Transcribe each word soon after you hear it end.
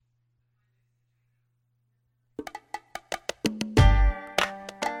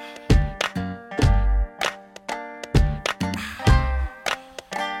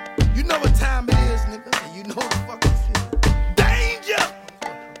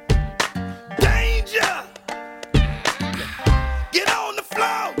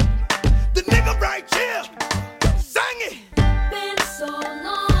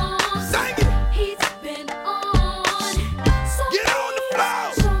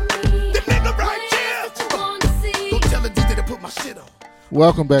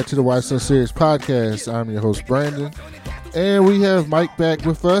Welcome back to the Why So Serious podcast. I'm your host, Brandon. And we have Mike back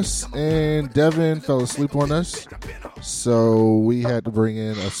with us, and Devin fell asleep on us. So we had to bring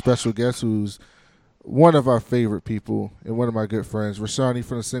in a special guest who's one of our favorite people and one of my good friends, Rashani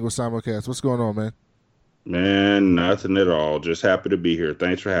from the Single Simulcast. What's going on, man? Man, nothing at all. Just happy to be here.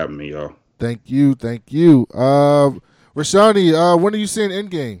 Thanks for having me, y'all. Thank you. Rashani, when are you seeing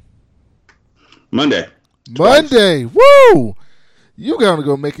Endgame? Monday. Monday. Woo! You gotta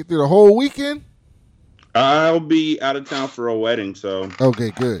go make it through the whole weekend? I'll be out of town for a wedding, so.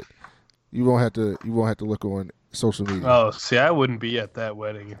 Okay, good. You won't have to look on social media. Oh, see, I wouldn't be at that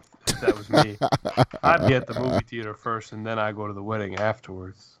wedding if that was me. I'd be at the movie theater first, and then I go to the wedding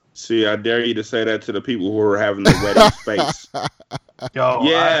afterwards. See, I dare you to say that to the people who are having the wedding space. Yo,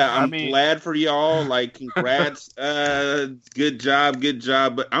 yeah, I I'm mean, glad for y'all. Like, congrats. Good job.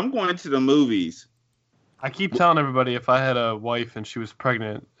 But I'm going to the movies. I keep telling everybody if I had a wife and she was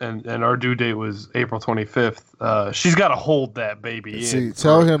pregnant and our due date was April 25th, she's got to hold that baby. See,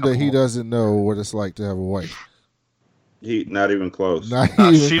 tell him that he doesn't know what it's like to have a wife. He not even close.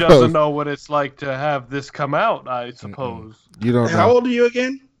 She doesn't know what it's like to have this come out, I suppose. You don't know. How old are you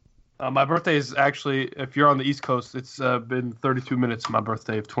again? My birthday is actually, if you're on the East Coast, it's been 32 minutes my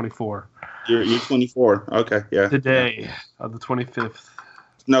birthday of 24. You're 24. Okay, yeah. Today, of the 25th.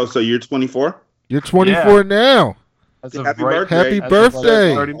 No, so you're 24? You're 24 now. As Happy right, birthday. Happy as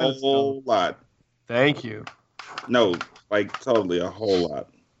birthday. of 30 A minutes ago. whole lot. Thank you. No, like totally a whole lot.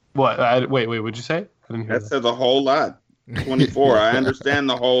 What? Wait, what'd you say? I didn't hear That says a whole lot. 24. I understand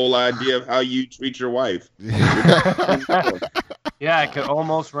the whole idea of how you treat your wife. Yeah, I could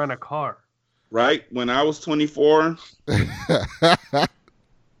almost rent a car. Right? When I was 24,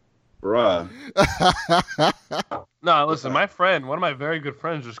 bruh. No, listen, my friend, one of my very good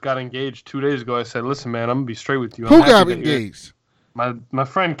friends just got engaged 2 days ago. I said, listen, man, I'm going to be straight with you. I'm Who happy got that you're-" engaged? My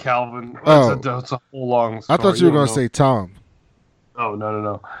friend Calvin. Oh. It's a whole long story. I thought you were going to say Tom. Oh,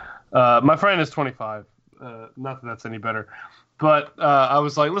 no. My friend is 25. Not that that's any better. But I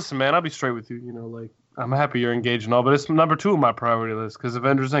was like, listen, man, I'll be straight with you. You know, like, I'm happy you're engaged and all, but it's number 2 on my priority list because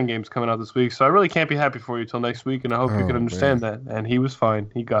Avengers Endgame's coming out this week. So I really can't be happy for you till next week, and I hope you can understand that. And he was fine.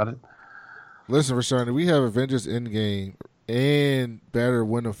 He got it. Listen, Rashani, we have Avengers Endgame and Battle of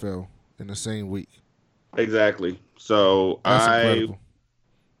Winterfell in the same week. Exactly. So That's incredible.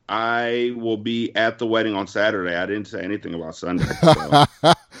 I will be at the wedding on Saturday. I didn't say anything about Sunday. So.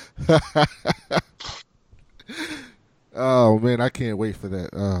 Oh man, I can't wait for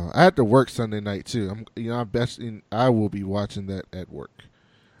that. I had to work Sunday night too. I will be watching that at work.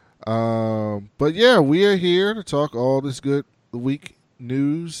 But yeah, we are here to talk all this good week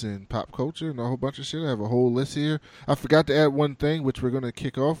news and pop culture and a whole bunch of shit. I have a whole list here. I forgot to add one thing, which we're going to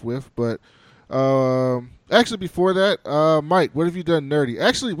kick off with, but actually before that, Mike, what have you done nerdy?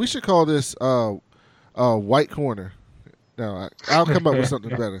 Actually, we should call this White Corner. No, I'll come up with something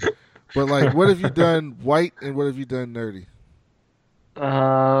better. But like, what have you done white and what have you done nerdy?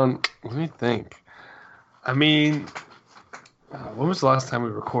 Let me think. I mean, when was the last time we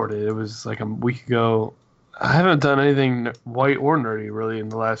recorded? It was like a week ago. I haven't done anything white or nerdy really in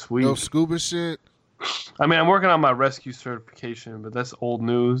the last week. No scuba shit? I mean, I'm working on my rescue certification, but that's old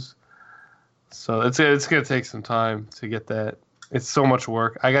news. So it's going to take some time to get that. It's so much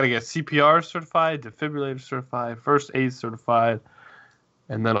work. I got to get CPR certified, defibrillator certified, first aid certified,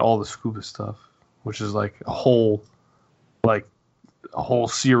 and then all the scuba stuff, which is like a whole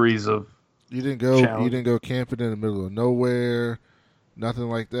series of. You didn't go challenges. camping in the middle of nowhere, nothing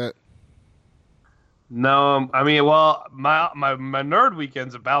like that. No, I mean, well, my nerd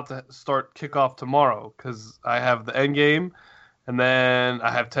weekend's about to kick off tomorrow because I have the end game, and then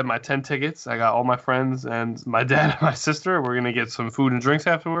I have my 10 tickets. I got all my friends and my dad and my sister. We're gonna get some food and drinks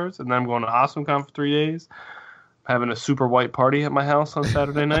afterwards, and then I'm going to AwesomeCon for 3 days. Having a super white party at my house on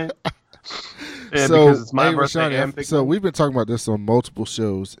Saturday night. Yeah, because it's my birthday. Rashani, so we've been talking about this on multiple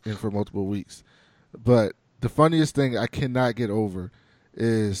shows and for multiple weeks, but the funniest thing I cannot get over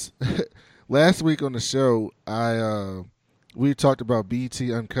is last week on the show we talked about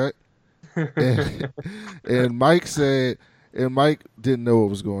BT Uncut, and Mike didn't know what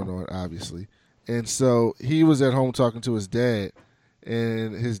was going on, obviously, and so he was at home talking to his dad.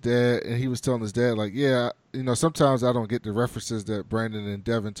 And he was telling his dad, like, yeah, you know, sometimes I don't get the references that Brandon and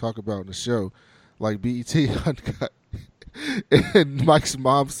Devin talk about in the show, like BET Uncut. And Mike's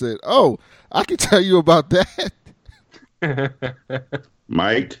mom said, oh, I can tell you about that.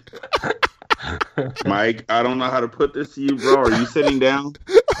 Mike, I don't know how to put this to you, bro. Are you sitting down?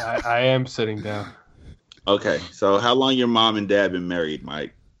 I am sitting down. Okay, so how long your mom and dad been married,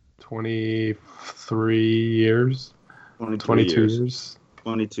 Mike? 23 years. 22 years.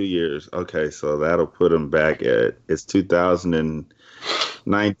 22 years. Okay, so that'll put him back at it's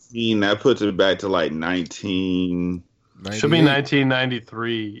 2019. That puts it back to like 19. Should be 98.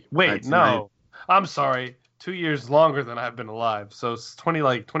 1993. Wait, 1990. no. I'm sorry. 2 years longer than I've been alive. So it's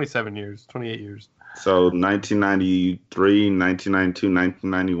 27 years, 28 years. So 1993, 1992,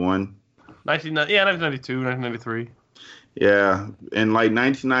 1991. 1992, 1993. Yeah, in like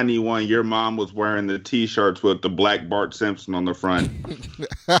 1991, your mom was wearing the T-shirts with the black Bart Simpson on the front,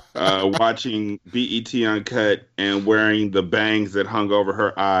 watching BET Uncut and wearing the bangs that hung over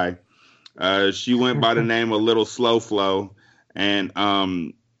her eye. She went by the name of Little Slow Flow, and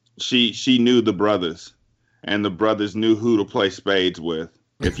she knew the brothers, and the brothers knew who to play spades with.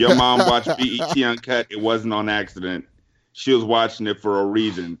 If your mom watched BET Uncut, it wasn't on accident. She was watching it for a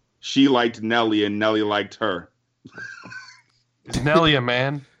reason. She liked Nelly, and Nelly liked her. Is Nelly a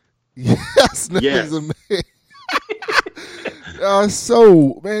man? Yes, Nelly's Yes. a man.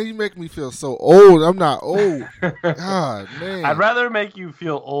 Man, you make me feel so old. I'm not old. God, man. I'd rather make you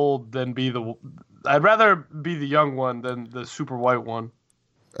feel old than be the. I'd rather be the young one than the super white one.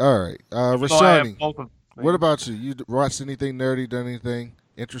 All right, So I have Rashani, both of them. what about you? You watched anything nerdy? Done anything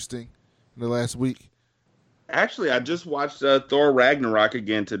interesting in the last week? Actually, I just watched Thor Ragnarok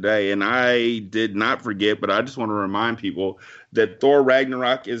again today, and I did not forget, but I just want to remind people that Thor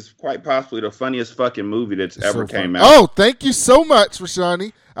Ragnarok is quite possibly the funniest fucking movie that's It's ever so fun. came out. Oh, thank you so much,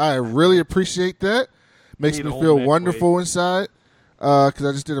 Rashani. I really appreciate that. Makes Need me Old feel Man wonderful inside. Because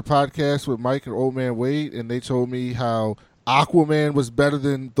I just did a podcast with Mike and Old Man Wade, and they told me how Aquaman was better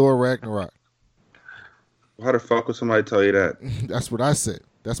than Thor Ragnarok. How the fuck would somebody tell you that? That's what I said.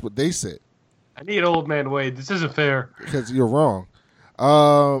 That's what they said. I need Old Man Wade. This isn't fair. Because you're wrong.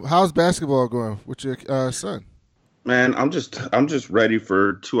 How's basketball going with your son? Man, I'm just ready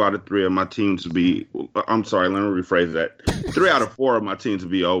for 2 out of 3 of my teams to be. I'm sorry, let me rephrase that. 3 out of 4 of my teams to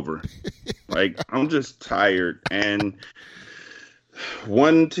be over. Like, I'm just tired. And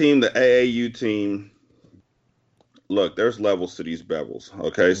one team, the AAU team. Look, there's levels to these bevels.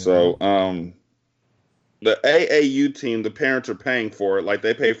 Okay, so the AAU team, the parents are paying for it. Like,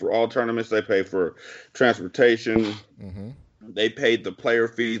 they pay for all tournaments. They pay for transportation. Mm-hmm. They paid the player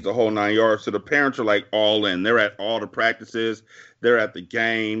fees, the whole 9 yards. So the parents are like all in. They're at all the practices. They're at the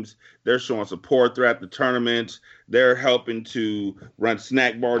games. They're showing support. They're at the tournaments. They're helping to run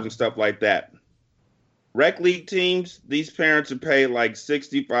snack bars and stuff like that. Rec league teams, these parents are paid like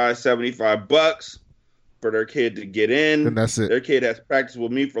 $65, $75 for their kid to get in. And that's it. Their kid has practice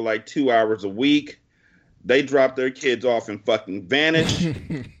with me for like 2 hours a week. They drop their kids off in fucking Vantage.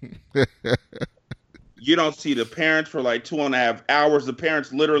 You don't see the parents for like 2.5 hours. The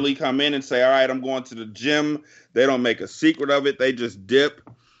parents literally come in and say, all right, I'm going to the gym. They don't make a secret of it. They just dip.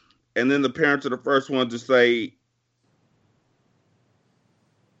 And then the parents are the first ones to say,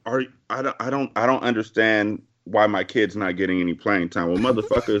 I don't understand why my kid's not getting any playing time. Well,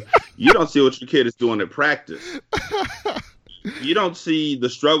 motherfucker, you don't see what your kid is doing at practice. You don't see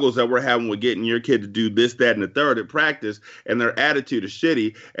the struggles that we're having with getting your kid to do this, that, and the third at practice, and their attitude is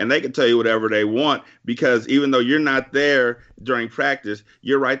shitty, and they can tell you whatever they want because even though you're not there during practice,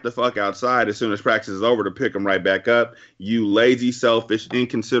 you're right the fuck outside as soon as practice is over to pick them right back up. You lazy, selfish,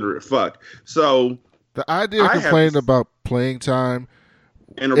 inconsiderate fuck. So the idea of complaining about playing time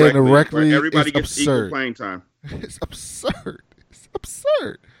in a rec league, everybody is gets absurd. equal playing time. It's absurd. It's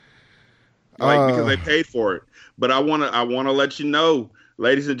absurd. Because they paid for it. But I wanna let you know,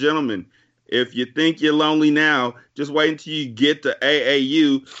 ladies and gentlemen, if you think you're lonely now, just wait until you get to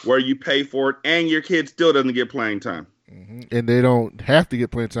AAU where you pay for it and your kid still doesn't get playing time. Mm-hmm. And they don't have to get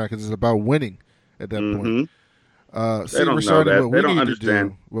playing time because it's about winning at that point. They don't know that. They don't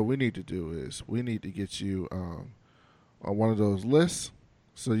understand. What we need to do is we need to get you on one of those lists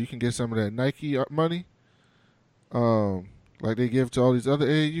so you can get some of that Nike money, like they give to all these other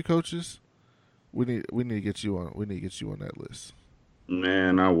AAU coaches. We need to get you on. We need to get you on that list.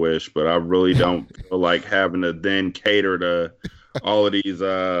 Man, I wish, but I really don't feel like having to then cater to all of these.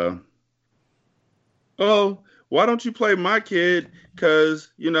 Oh, why don't you play my kid?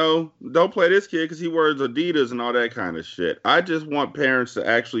 Because don't play this kid because he wears Adidas and all that kind of shit. I just want parents to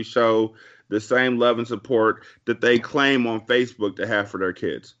actually show the same love and support that they claim on Facebook to have for their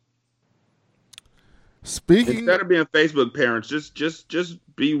kids. Instead of being Facebook parents,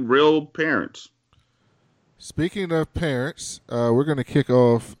 just be real parents. Speaking of parents, we're going to kick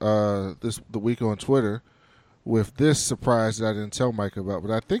off the week on Twitter with this surprise that I didn't tell Mike about,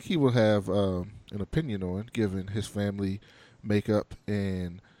 but I think he will have an opinion on, given his family makeup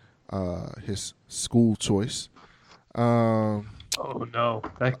and his school choice. Oh no,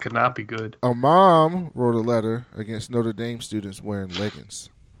 that could not be good. A mom wrote a letter against Notre Dame students wearing leggings.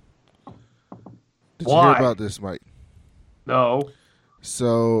 Did you hear Why? about this, Mike? No.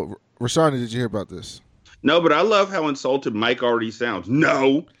 So, Rashani, did you hear about this? No, but I love how insulted Mike already sounds.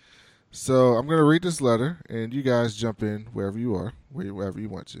 No. So, I'm going to read this letter, and you guys jump in wherever you are, wherever you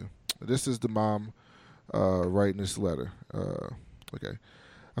want to. This is the mom writing this letter. Okay.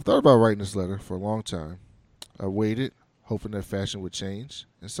 I've thought about writing this letter for a long time. I waited, hoping that fashion would change,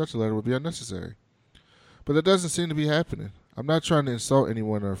 and such a letter would be unnecessary. But that doesn't seem to be happening. I'm not trying to insult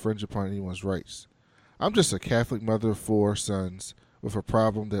anyone or infringe upon anyone's rights. I'm just a Catholic mother of 4 sons with a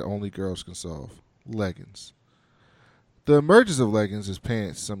problem that only girls can solve. Leggings. The emergence of leggings as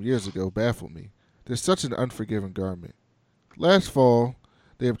pants some years ago baffled me. They're such an unforgiving garment. Last fall,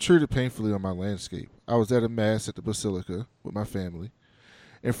 they obtruded painfully on my landscape. I was at a mass at the Basilica with my family.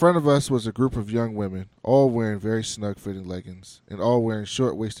 In front of us was a group of young women, all wearing very snug-fitting leggings, and all wearing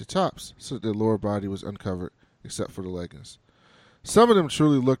short-waisted tops so that their lower body was uncovered except for the leggings. Some of them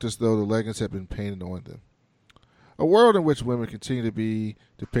truly looked as though the leggings had been painted on them. A world in which women continue to be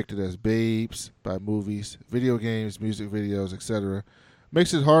depicted as babes by movies, video games, music videos, etc.,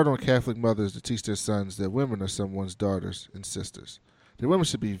 makes it hard on Catholic mothers to teach their sons that women are someone's daughters and sisters. That women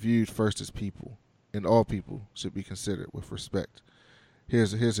should be viewed first as people, and all people should be considered with respect.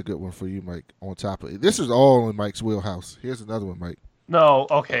 Here's a good one for you, Mike, on top of it. This is all in Mike's wheelhouse. Here's another one, Mike. No,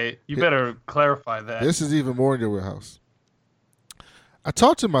 okay. You better clarify that. This is even more in your wheelhouse. I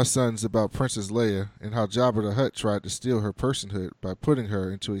talked to my sons about Princess Leia and how Jabba the Hutt tried to steal her personhood by putting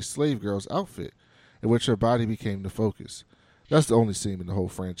her into a slave girl's outfit, in which her body became the focus. That's the only scene in the whole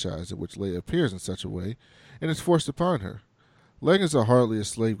franchise in which Leia appears in such a way, and is forced upon her. Leggings are hardly a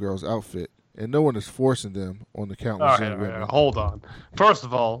slave girl's outfit, and no one is forcing them on the countless young women. Hold on. First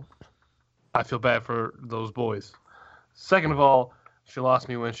of all, I feel bad for those boys. Second of all, she lost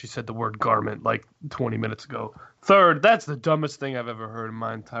me when she said the word garment like 20 minutes ago. Third, that's the dumbest thing I've ever heard in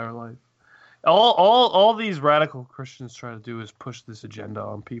my entire life. All these radical Christians try to do is push this agenda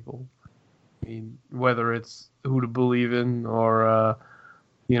on people. I mean, whether it's who to believe in or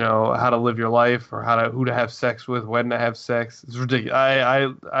how to live your life or who to have sex with, when to have sex. It's ridiculous.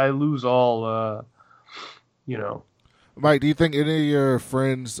 I lose all Mike, do you think any of your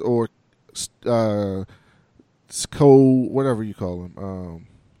friends or whatever you call them,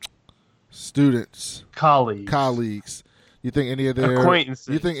 students, colleagues, you think any of their acquaintances,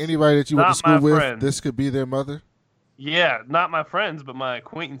 you think anybody that you went to school with, friends. this could be their mother? Yeah, not my friends, but my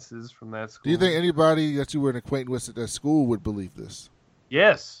acquaintances from that school. Do you think anybody that you were acquainted with at that school would believe this?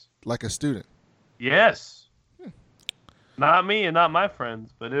 Yes. Like a student? Yes. Not me and not my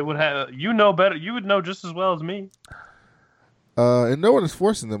friends, but it would have. You know better. You would know just as well as me. And no one is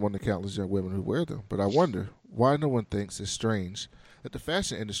forcing them on the countless young women who wear them. But I wonder why no one thinks it's strange that the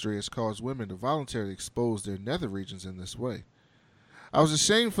fashion industry has caused women to voluntarily expose their nether regions in this way. I was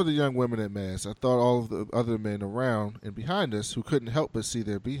ashamed for the young women at Mass. I thought all of the other men around and behind us who couldn't help but see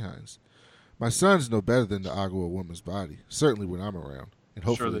their behinds. My sons know better than to ogle a woman's body, certainly when I'm around, and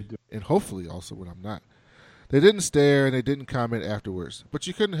hopefully also when I'm not. They didn't stare and they didn't comment afterwards, but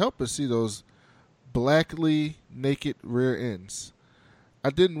you couldn't help but see those blackly naked rear ends. I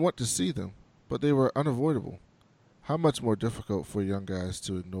didn't want to see them, but they were unavoidable. How much more difficult for young guys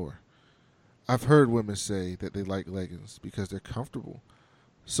to ignore. I've heard women say that they like leggings because they're comfortable.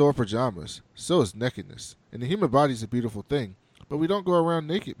 So are pajamas. So is nakedness. And the human body is a beautiful thing, but we don't go around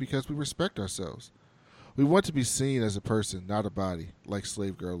naked because we respect ourselves. We want to be seen as a person, not a body, like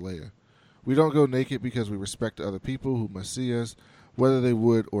slave girl Leia. We don't go naked because we respect other people who must see us, whether they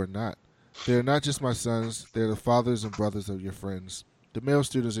would or not. They are not just my sons, they are the fathers and brothers of your friends, the male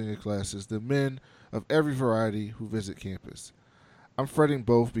students in your classes, the men of every variety who visit campus. I'm fretting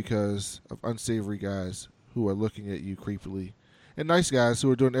both because of unsavory guys who are looking at you creepily, and nice guys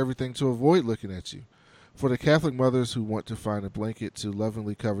who are doing everything to avoid looking at you. For the Catholic mothers who want to find a blanket to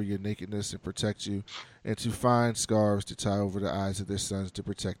lovingly cover your nakedness and protect you, and to find scarves to tie over the eyes of their sons to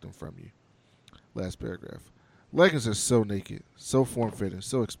protect them from you. Last paragraph. Leggings are so naked, so form-fitting,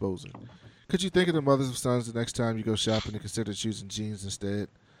 so exposing. Could you think of the mothers of sons the next time you go shopping and consider choosing jeans instead?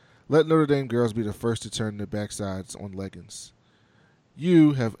 Let Notre Dame girls be the first to turn their backsides on leggings.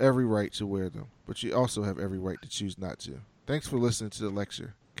 You have every right to wear them, but you also have every right to choose not to. Thanks for listening to the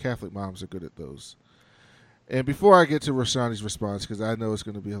lecture. Catholic moms are good at those. And before I get to Rashani's response, because I know it's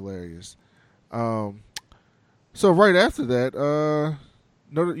going to be hilarious. So right after that,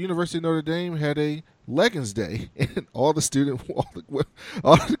 University of Notre Dame had a leggings day, and all the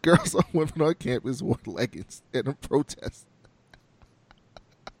girls and women on campus wore leggings in a protest.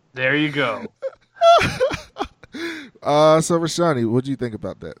 There you go. So Rashani, what do you think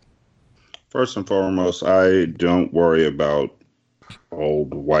about that? First and foremost, I don't worry about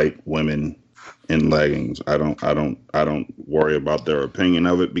old white women in leggings. I don't worry about their opinion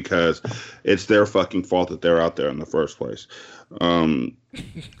of it because it's their fucking fault that they're out there in the first place.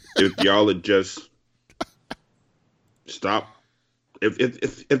 If y'all would just stop.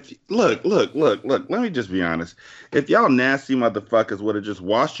 If look, let me just be honest. If y'all nasty motherfuckers would have just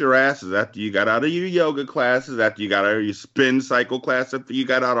washed your asses after you got out of your yoga classes, after you got out of your spin cycle class, after you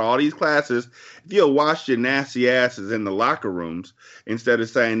got out of all these classes, if you washed your nasty asses in the locker rooms instead of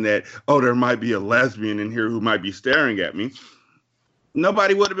saying that, oh, there might be a lesbian in here who might be staring at me,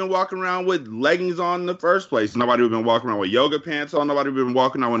 nobody would have been walking around with leggings on in the first place. Nobody would have been walking around with yoga pants on. Nobody would have been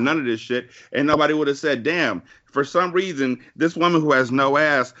walking around with none of this shit. And nobody would have said, damn, for some reason, this woman who has no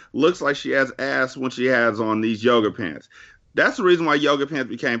ass looks like she has ass when she has on these yoga pants. That's the reason why yoga pants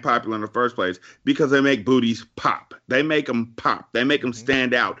became popular in the first place, because they make booties pop. They make them pop. They make them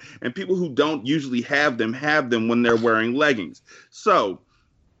stand out. And people who don't usually have them when they're wearing leggings. So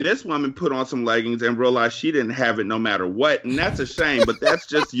this woman put on some leggings and realized she didn't have it no matter what. And that's a shame, but that's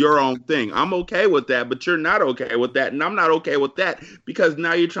just your own thing. I'm okay with that, but you're not okay with that. And I'm not okay with that because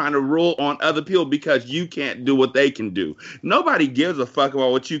now you're trying to rule on other people because you can't do what they can do. Nobody gives a fuck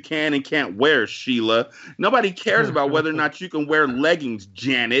about what you can and can't wear, Sheila. Nobody cares about whether or not you can wear leggings,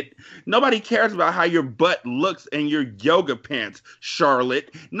 Janet. Nobody cares about how your butt looks in your yoga pants,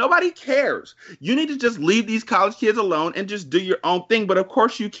 Charlotte. Nobody cares. You need to just leave these college kids alone and just do your own thing. But of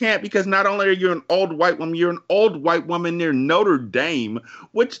course you can't, because not only are you an old white woman, you're an old white woman near Notre Dame,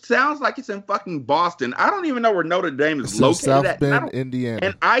 which sounds like it's in fucking Boston. I don't even know where Notre Dame is located South at. Bend, Indiana.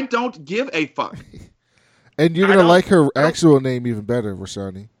 And I don't give a fuck. And you're going to like her actual name even better,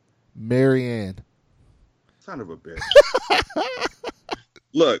 Rashani. Mary Ann. Son of a bitch.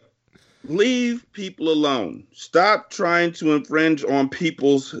 Look, leave people alone. Stop trying to infringe on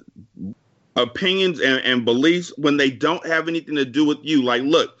people's opinions and beliefs when they don't have anything to do with you. Like,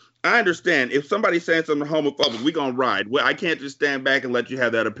 look, I understand if somebody's saying something homophobic, we gonna ride. Well, I can't just stand back and let you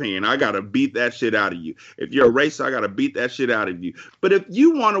have that opinion. I gotta beat that shit out of you. If you're a racist, I gotta beat that shit out of you. But if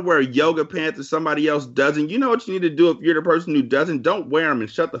you want to wear yoga pants and somebody else doesn't, you know what you need to do. If you're the person who doesn't, don't wear them and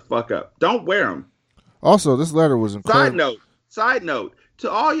shut the fuck up. Don't wear them. Also, this letter was incredible. Side note, to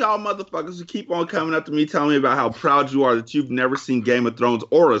all y'all motherfuckers who keep on coming up to me telling me about how proud you are that you've never seen Game of Thrones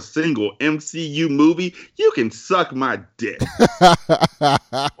or a single MCU movie, you can suck my dick.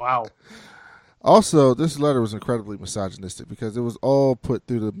 Wow. Also, this letter was incredibly misogynistic because it was all put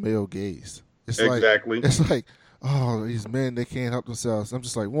through the male gaze. It's exactly. It's like, oh, these men, they can't help themselves. I'm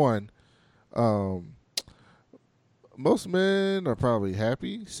just like, one, most men are probably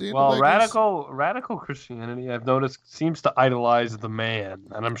happy seeing. Well, radical Christianity, I've noticed, seems to idolize the man,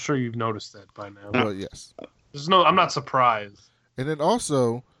 and I'm sure you've noticed that by now. Well, yes. I'm not surprised. And then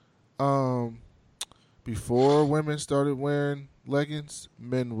also, before women started wearing leggings,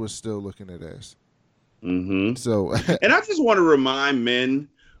 men was still looking at ass. Mm-hmm. So, and I just want to remind men,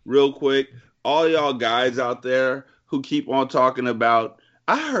 real quick, all y'all guys out there who keep on talking about.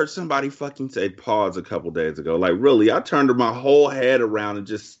 I heard somebody fucking say pause a couple days ago. Like, really, I turned my whole head around and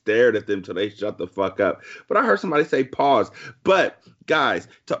just stared at them till they shut the fuck up. But I heard somebody say pause. But, guys,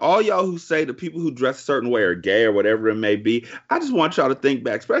 to all y'all who say the people who dress a certain way are gay or whatever it may be, I just want y'all to think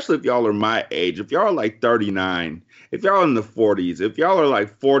back, especially if y'all are my age. If y'all are like 39, if y'all are in the 40s, if y'all are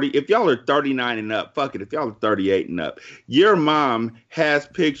like 40, if y'all are 39 and up, fuck it, if y'all are 38 and up, your mom has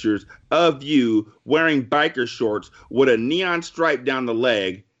pictures of you wearing biker shorts with a neon stripe down the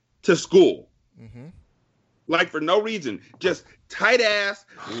leg to school. Mm-hmm. Like, for no reason. Just tight-ass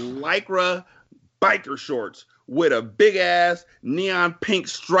Lycra biker shorts with a big-ass neon pink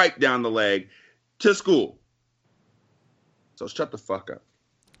stripe down the leg to school. So shut the fuck up.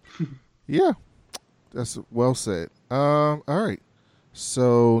 Yeah. That's well said. All right.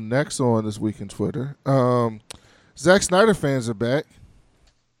 So next on This Week in Twitter, Zack Snyder fans are back.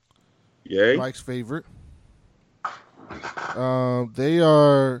 Yay. Mike's favorite. They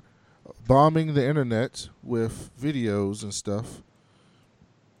are bombing the internet with videos and stuff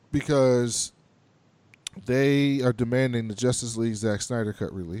because they are demanding the Justice League Zack Snyder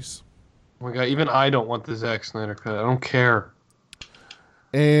cut release. Oh my God, even I don't want the Zack Snyder cut. I don't care.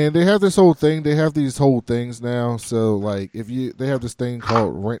 And they have this whole thing. They have these whole things now. So, like, they have this thing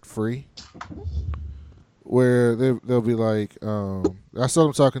called Rent Free, where they'll be like, I saw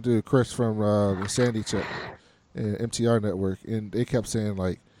them talking to Chris from the Sandy Check and MTR Network, and they kept saying,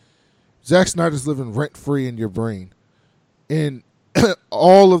 like, Zack Snyder's living rent free in your brain. And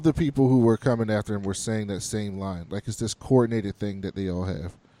all of the people who were coming after him were saying that same line. Like, it's this coordinated thing that they all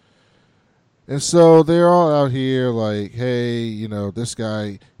have. And so they're all out here like, hey, this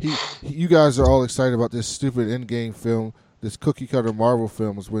guy, you guys are all excited about this stupid Endgame film, this cookie cutter Marvel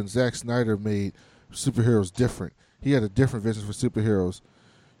films when Zack Snyder made superheroes different. He had a different vision for superheroes.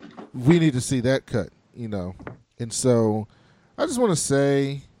 We need to see that cut, And so I just want to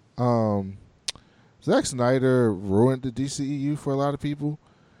say Zack Snyder ruined the DCEU for a lot of people.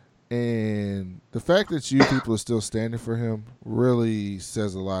 And the fact that you people are still standing for him really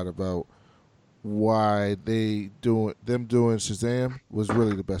says a lot about why them doing Shazam was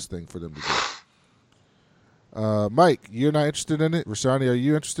really the best thing for them to do. Mike, you're not interested in it? Rashani, are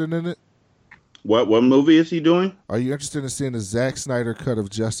you interested in it? What movie is he doing? Are you interested in seeing the Zack Snyder cut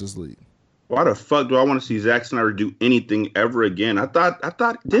of Justice League? Why the fuck do I want to see Zack Snyder do anything ever again? I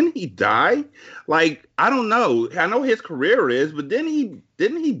thought didn't he die? Like, I don't know. I know his career is, but shouldn't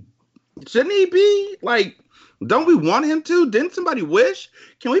he be? Like, don't we want him to? Didn't somebody wish?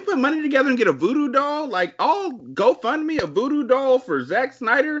 Can we put money together and get a voodoo doll? Like, all GoFundMe a voodoo doll for Zack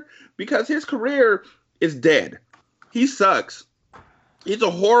Snyder? Because his career is dead. He sucks. He's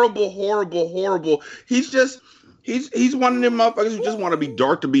a horrible. He's one of them motherfuckers who just want to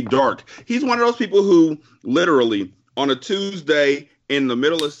be dark. He's one of those people who literally on a Tuesday in the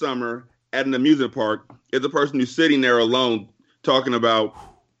middle of summer at an amusement park is the person who's sitting there alone talking about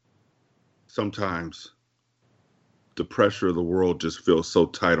sometimes the pressure of the world just feels so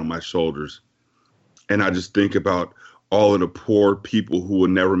tight on my shoulders. And I just think about all of the poor people who will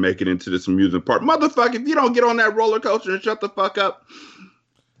never make it into this amusement park. Motherfucker, if you don't get on that roller coaster and shut the fuck up.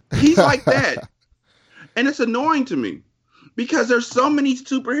 He's like that. And it's annoying to me because there's so many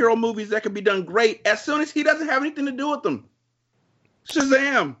superhero movies that could be done great as soon as he doesn't have anything to do with them.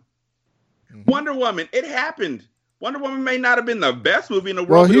 Shazam. Wonder Woman. It happened. Wonder Woman may not have been the best movie in the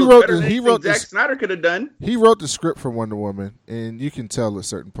world. Well, he wrote Zack Snyder could have done. He wrote the script for Wonder Woman, and you can tell at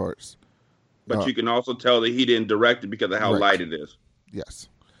certain parts. But you can also tell that he didn't direct it because of how light it is. Yes.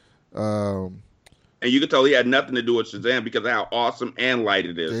 And you can tell he had nothing to do with Shazam because of how awesome and light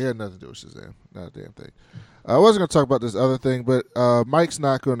it is. He had nothing to do with Shazam. Not a damn thing. I wasn't going to talk about this other thing, but Mike's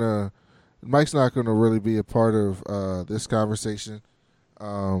not going to really be a part of this conversation.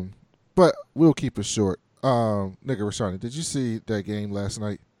 But we'll keep it short. Nigga Rashani, did you see that game last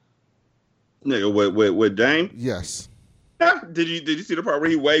night? Nigga, with Dame? Yes. Did you see the part where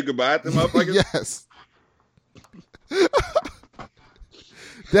he waved goodbye at the motherfuckers? Yes.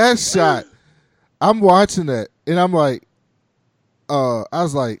 That shot. I'm watching that, and I'm like, I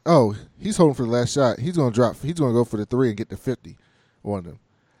was like, oh, he's holding for the last shot. He's going to go for the 3 and get the 50 on them.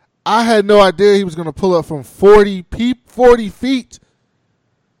 I had no idea he was going to pull up from 40 feet. 40 feet.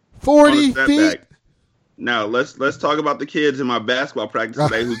 Now, let's talk about the kids in my basketball practice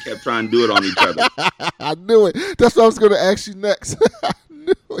today who kept trying to do it on each other. I knew it. That's what I was going to ask you next. I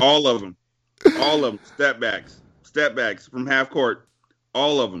knew it. All of them. Step backs from half court.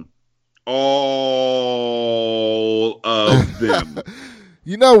 All of them.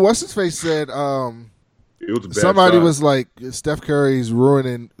 What's his face said somebody shot. Was like, Steph Curry's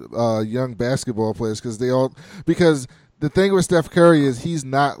ruining young basketball players because the thing with Steph Curry is he's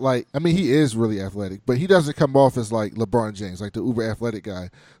not like, I mean, he is really athletic, but he doesn't come off as like LeBron James, like the uber athletic guy.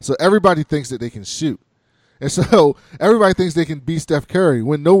 So everybody thinks that they can shoot. And so everybody thinks they can be Steph Curry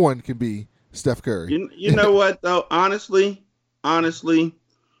when no one can be Steph Curry. You know what, though? Honestly,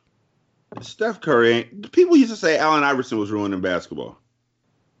 Steph Curry ain't. People used to say Allen Iverson was ruining basketball.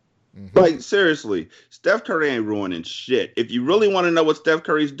 Mm-hmm. Like, seriously, Steph Curry ain't ruining shit. If you really want to know what Steph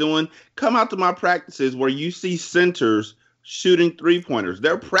Curry's doing, come out to my practices where you see centers shooting 3-pointers.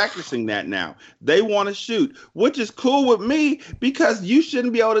 They're practicing that now. They want to shoot, which is cool with me because you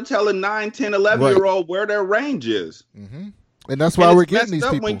shouldn't be able to tell a 9, 10, 11-year-old where their range is. Mm-hmm. And that's why we're getting these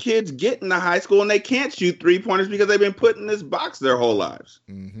people. When kids get into high school and they can't shoot 3-pointers because they've been put in this box their whole lives.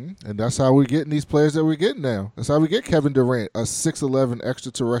 Mm-hmm. And that's how we're getting these players that we're getting now. That's how we get Kevin Durant, a 6'11"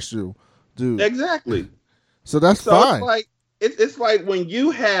 extraterrestrial dude. Exactly. So that's fine. It's like when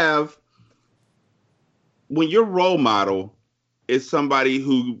your role model is somebody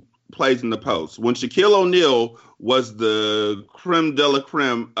who plays in the post. When Shaquille O'Neal was the creme de la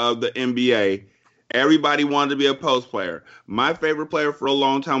creme of the NBA, everybody wanted to be a post player. My favorite player for a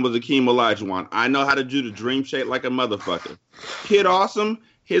long time was Akeem Olajuwon. I know how to do the dream shake like a motherfucker. Kid Awesome,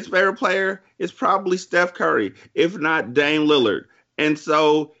 his favorite player is probably Steph Curry, if not Dame Lillard. And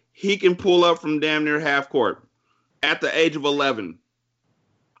so he can pull up from damn near half court at the age of 11.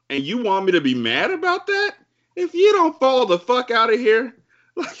 And you want me to be mad about that? If you don't fall the fuck out of here,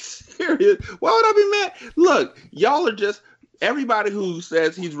 like, serious, why would I be mad? Look, y'all are just, everybody who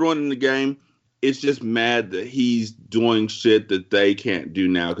says he's ruining the game, it's just mad that he's doing shit that they can't do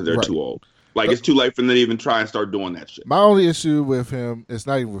now because they're too old. Like it's too late for them to even try and start doing that shit. My only issue with him, it's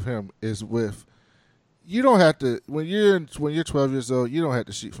not even with him, is with you don't have to when you're 12 years old, you don't have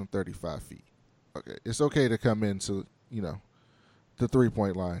to shoot from 35 feet. Okay, it's okay to come into the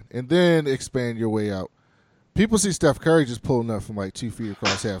 3-point line and then expand your way out. People see Steph Curry just pulling up from like 2 feet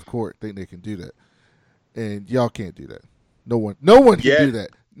across half court, think they can do that, and y'all can't do that. No one can do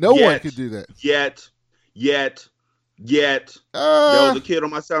that. No one can do that. Yet. There was a kid on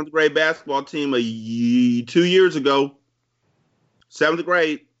my 7th grade basketball team 2 years ago. 7th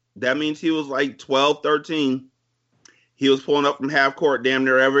grade. That means he was like 12, 13. He was pulling up from half court damn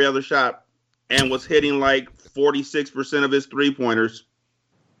near every other shot and was hitting like 46% of his 3-pointers.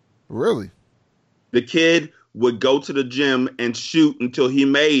 Really? The kid would go to the gym and shoot until he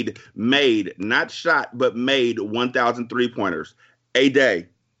made, not shot, but made 1,000 3-pointers a day.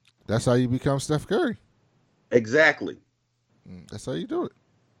 That's how you become Steph Curry. Exactly. That's how you do it.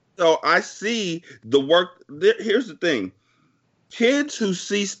 So I see the work. Here's the thing. Kids who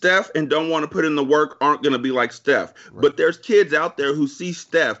see Steph and don't want to put in the work aren't going to be like Steph. Right. But there's kids out there who see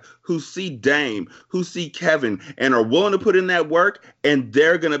Steph, who see Dame, who see Kevin, and are willing to put in that work, and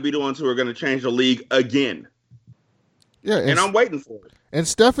they're going to be the ones who are going to change the league again. Yeah, and I'm waiting for it. And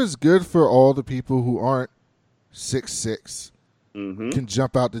Steph is good for all the people who aren't 6'6", can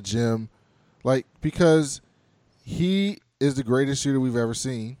jump out the gym, because he is the greatest shooter we've ever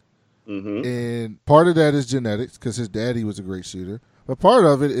seen. And part of that is genetics because his daddy was a great shooter. But part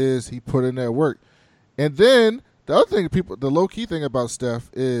of it is he put in that work. And then the other thing, the low-key thing about Steph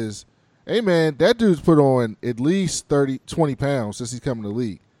is, hey, man, that dude's put on at least 20 pounds since he's come in the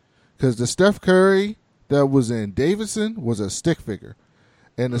league. Because the Steph Curry that was in Davidson was a stick figure.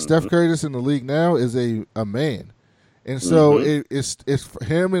 And the Steph Curry that's in the league now is a man. And so it's for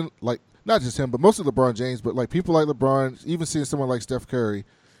him and, not just him, but most of LeBron James, but, people like LeBron, even seeing someone like Steph Curry,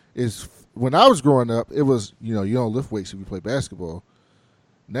 is when I was growing up, it was, you don't lift weights if you play basketball.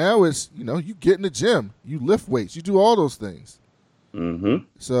 Now it's, you get in the gym, you lift weights, you do all those things.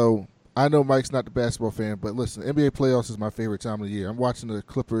 So I know Mike's not the basketball fan, but listen, NBA playoffs is my favorite time of the year. I'm watching the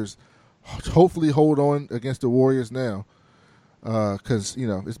Clippers hopefully hold on against the Warriors now because,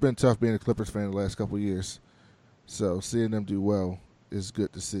 it's been tough being a Clippers fan the last couple of years. So seeing them do well is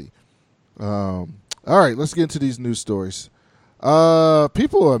good to see. All right, let's get into these news stories.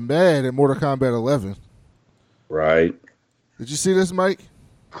 People are mad at Mortal Kombat 11. Right. Did you see this, Mike?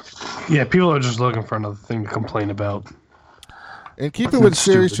 Yeah, people are just looking for another thing to complain about. And keeping with the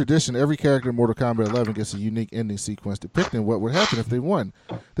series tradition, every character in Mortal Kombat 11 gets a unique ending sequence depicting what would happen if they won.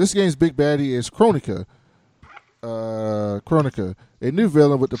 This game's big baddie is Kronika. A new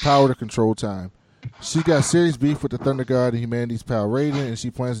villain with the power to control time. She got serious beef with the Thunder God and humanity's Pal Raiden, and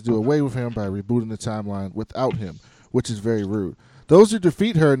she plans to do away with him by rebooting the timeline without him, which is very rude. Those who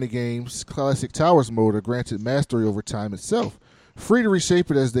defeat her in the game's classic Towers mode are granted mastery over time itself, free to reshape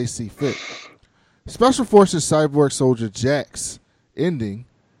it as they see fit. Special Forces cyborg soldier Jax ending,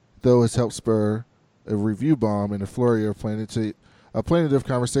 though, has helped spur a review bomb and a flurry of plaintive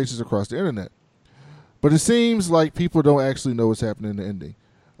conversations across the internet. But it seems like people don't actually know what's happening in the ending.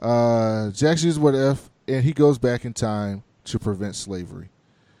 Jax uses what if, and he goes back in time to prevent slavery.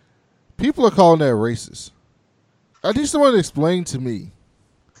 People are calling that racist. I need someone to explain to me.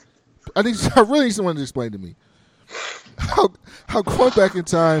 I really need someone to explain to me how going back in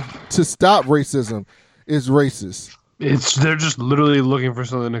time to stop racism is racist. They're just literally looking for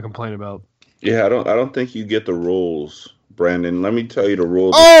something to complain about. Yeah, I don't think you get the rules, Brandon. Let me tell you the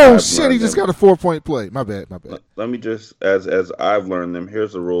rules. Oh shit! He just got a 4-point play. My bad. Let me just, as I've learned them.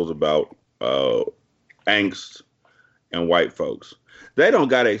 Here's the rules about angst and white folks. They don't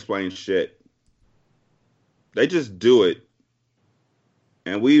gotta explain shit. They just do it,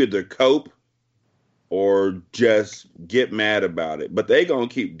 and we either cope or just get mad about it. But they gonna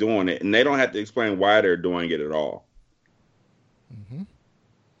keep doing it, and they don't have to explain why they're doing it at all.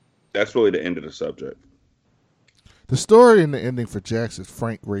 That's really the end of the subject. The story and the ending for Jax is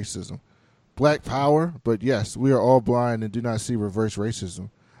frank racism. Black power, but yes, we are all blind and do not see reverse racism.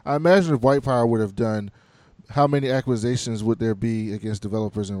 I imagine if white power would have done, how many accusations would there be against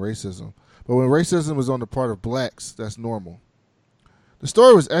developers and racism? But when racism is on the part of blacks, that's normal. The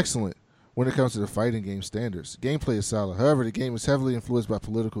story was excellent when it comes to the fighting game standards. Gameplay is solid. However, the game is heavily influenced by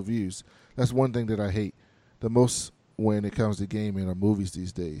political views. That's one thing that I hate the most when it comes to gaming or movies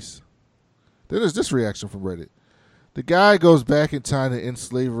these days. Then there's this reaction from Reddit. The guy goes back in time to end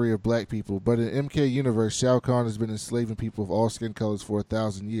slavery of black people, but in MK Universe, Shao Kahn has been enslaving people of all skin colors for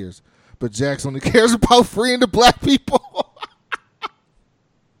 1,000 years. But Jax only cares about freeing the black people.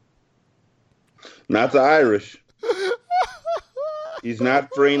 Not the Irish. He's not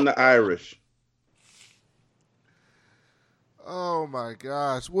freeing the Irish. Oh my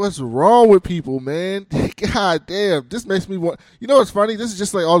gosh, what's wrong with people, man? God damn, this makes me want. You know what's funny? This is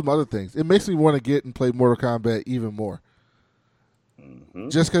just like all the other things. It makes me want to get and play Mortal Kombat even more,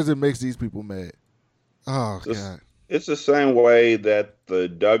 just because it makes these people mad. Oh god, it's the same way that the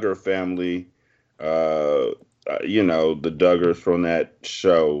Duggar family, the Duggars from that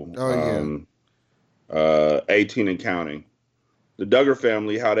show, 18 and Counting. The Duggar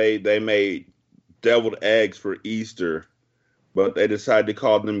family, how they made deviled eggs for Easter, but they decided to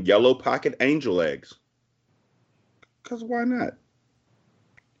call them Yellow Pocket Angel eggs. Because why not?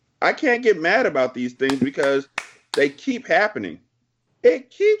 I can't get mad about these things because they keep happening. It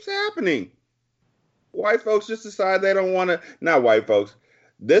keeps happening. White folks just decide they don't want to. Not white folks.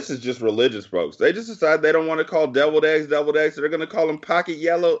 This is just religious folks. They just decide they don't want to call deviled eggs. So they're going to call them pocket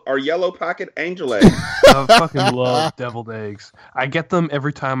yellow or yellow pocket angel eggs. I fucking love deviled eggs. I get them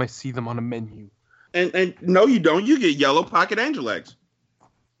every time I see them on a menu. And no, you don't. You get yellow pocket angel eggs.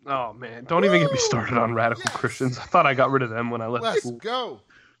 Oh, man. Don't even get me started on radical Christians. I thought I got rid of them when I left let's school. go.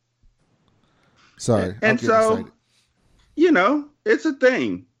 Sorry. And so, excited. It's a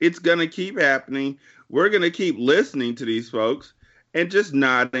thing. It's going to keep happening. We're going to keep listening to these folks and just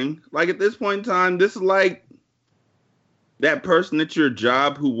nodding. Like at this point in time, this is like that person at your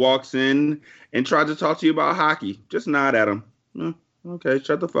job who walks in and tries to talk to you about hockey. Just nod at them. Okay,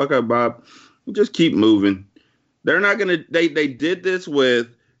 shut the fuck up, Bob. Just keep moving. They're not going to... They did this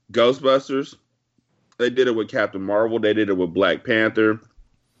with Ghostbusters. They did it with Captain Marvel. They did it with Black Panther.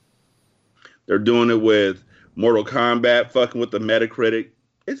 They're doing it with Mortal Kombat, fucking with the Metacritic.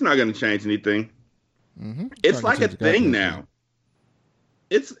 It's not going to change anything. Mm-hmm. It's like a thing now.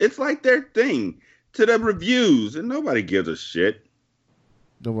 It's like their thing to the reviews, and nobody gives a shit.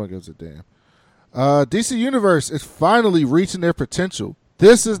 No one gives a damn. DC Universe is finally reaching their potential.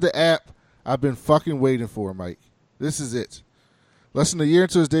 This is the app I've been fucking waiting for, Mike. This is it. Less than a year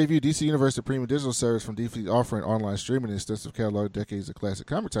into its debut, DC Universe, the premium digital service from DC offering online streaming and extensive catalog of decades of classic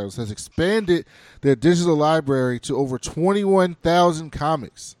comic titles, has expanded their digital library to over 21,000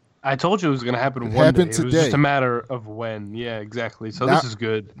 comics. I told you it was going to happen one day. Happened It today. was just a matter of when. Yeah, exactly. So this is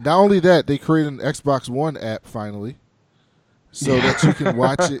good. Not only that, they created an Xbox One app finally, so that you can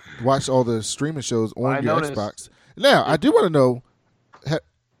watch all the streaming shows on your Xbox. Now, I do want to know.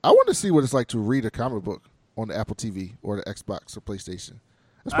 I want to see what it's like to read a comic book on the Apple TV or the Xbox or PlayStation.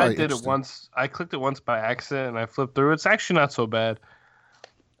 That's I did it once. I clicked it once by accident, and I flipped through. It's actually not so bad.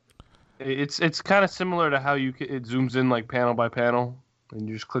 It's kind of similar to how it zooms in like panel by panel, and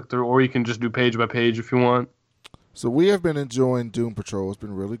you just click through, or you can just do page by page if you want. So we have been enjoying Doom Patrol. It's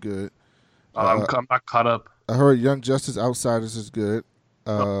been really good. I'm not caught up. I heard Young Justice Outsiders is good.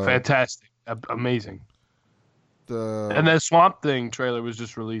 Fantastic. Amazing. And that Swamp Thing trailer was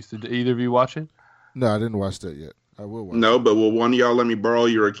just released. Did either of you watch it? No, I didn't watch that yet. I will watch it. But will one of y'all let me borrow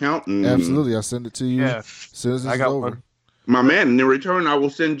your account? Absolutely. I'll send it to you as soon as it's over. One. My man, in return, I will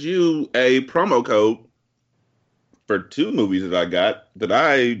send you a promo code for 2 movies that I got that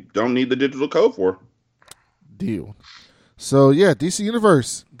I don't need the digital code for. Deal. So, yeah, DC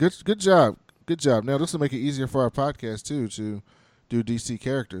Universe. Good job. Good job. Now, this will make it easier for our podcast, too, to do DC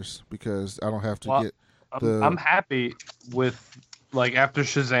characters because I don't have to get... I'm happy with, like, after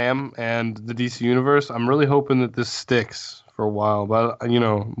Shazam and the DC Universe, I'm really hoping that this sticks for a while. But,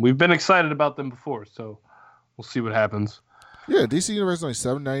 we've been excited about them before, so we'll see what happens. Yeah, DC Universe is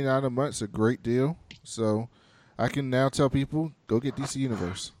only $7.99 a month. It's a great deal. So I can now tell people, go get DC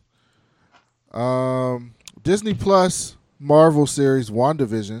Universe. Disney Plus Marvel series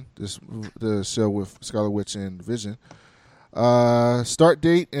WandaVision, the show with Scarlet Witch and Vision. Start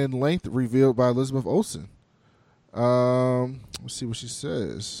date and length revealed by Elizabeth Olsen. Let's see what she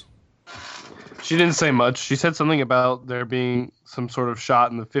says. She didn't say much. She said something about there being some sort of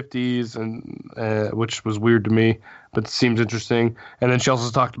shot in the 50s, and which was weird to me, but seems interesting. And then she also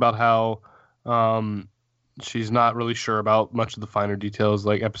talked about how she's not really sure about much of the finer details,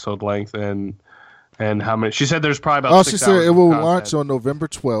 like episode length and how many. She said there's probably about 6 hours. She said it will launch on November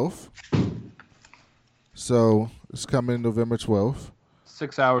 12th. So it's coming November 12th.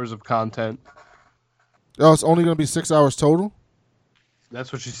 6 hours of content. Oh, it's only going to be 6 hours total?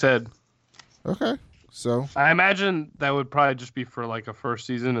 That's what she said. Okay. So I imagine that would probably just be for like a first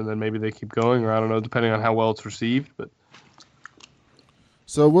season, and then maybe they keep going, or I don't know, depending on how well it's received. But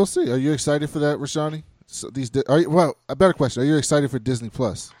so we'll see. Are you excited for that, Rashani? So a better question. Are you excited for Disney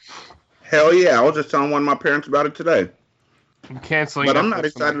Plus? Hell yeah. I was just telling one of my parents about it today. I'm canceling. But I'm not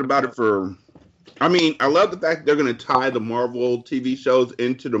excited about it for... I mean, I love the fact they're going to tie the Marvel TV shows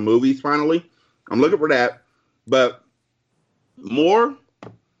into the movies finally. I'm looking for that. But more,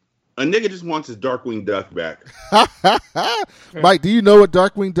 A nigga just wants his Darkwing Duck back. Mike, do you know what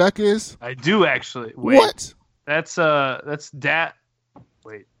Darkwing Duck is? I do actually. Wait, What? That's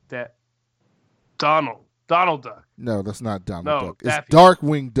Donald Duck. No, that's not Donald No, Duck. It's Daffy.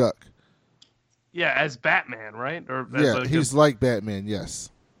 Darkwing Duck. Yeah, as Batman, right? Or as Yeah, he's like Batman, yes.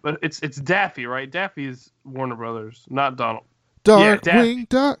 but it's Daffy, right? Daffy is Warner Brothers, not Donald. Darkwing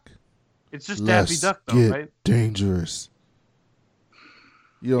Duck. It's just Daffy Let's Duck, though, get right? dangerous.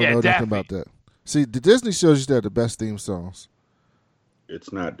 You don't Yeah, know Daffy. nothing about that. See, the Disney shows used to have the best theme songs.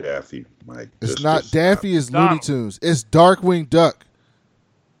 It's not Daffy, Mike. It's not Just Daffy. It's Looney Donald. Tunes. It's Darkwing Duck.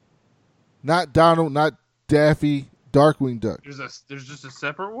 Not Donald. Not Daffy. Darkwing Duck. There's just a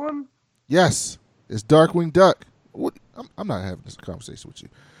separate one. Yes, it's Darkwing Duck. What? I'm not having this conversation with you.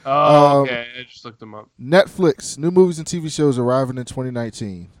 Oh, okay. I just looked them up. Netflix, new movies and TV shows arriving in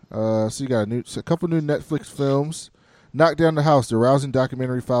 2019. So you got a couple new Netflix films. Knock Down the House, the rousing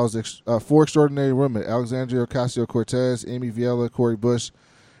documentary follows four extraordinary women: Alexandria Ocasio-Cortez, Amy Viella, Cori Bush,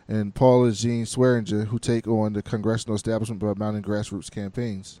 and Paula Jean Swearinger, who take on the congressional establishment by mounting grassroots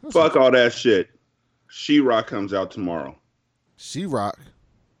campaigns. fuck all that shit. She-Ra comes out tomorrow. She-Rock.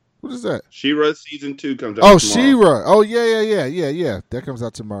 What is that? She-Ra season 2 comes out Oh, tomorrow. She-Ra. Oh, yeah. That comes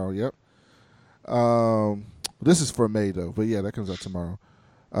out tomorrow. Yep. This is for May though, but yeah, that comes out tomorrow.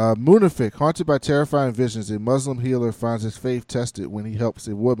 Munafik, haunted by terrifying visions, a Muslim healer finds his faith tested when he helps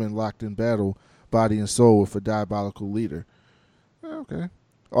a woman locked in battle, body and soul, with a diabolical leader. Okay.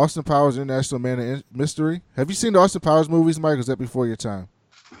 Austin Powers International Man of Mystery. Have you seen the Austin Powers movies, Mike? Or is that before your time?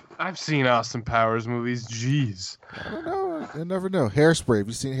 I've seen Austin Powers movies. Jeez. I don't know. I never know. Hairspray. Have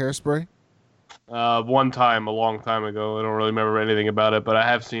you seen Hairspray? One time, a long time ago. I don't really remember anything about it, but I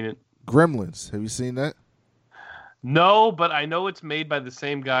have seen it. Gremlins. Have you seen that? No, but I know it's made by the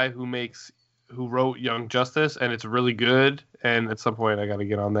same guy who wrote Young Justice, and it's really good. And at some point, I got to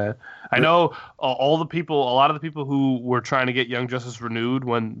get on that. I know a lot of the people who were trying to get Young Justice renewed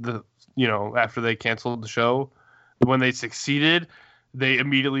after they canceled the show, when they succeeded, they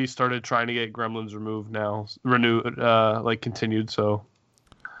immediately started trying to get Gremlins continued. So,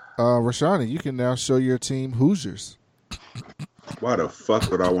 Rashani, you can now show your team Hoosiers. Why the fuck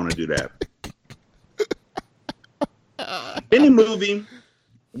would I want to do that? Any movie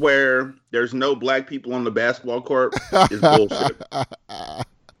where there's no black people on the basketball court is bullshit.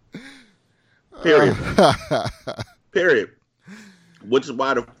 Period. Period. Which is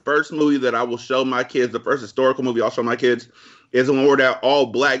why the first movie that I will show my kids, the first historical movie I'll show my kids, is when we're that all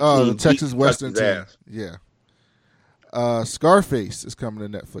black team. The Texas Western team. Ass. Yeah. Scarface is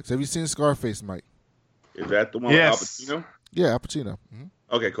coming to Netflix. Have you seen Scarface, Mike? Is that the one Yes. with Al Pacino? Yeah, Al Pacino.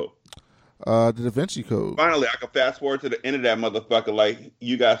 Mm-hmm. Okay, cool. The Da Vinci Code. Finally, I can fast forward to the end of that motherfucker like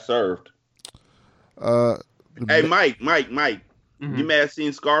you got served. Hey, Mike. Mm-hmm. You may have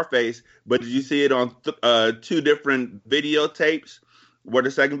seen Scarface, but did you see it on two different videotapes where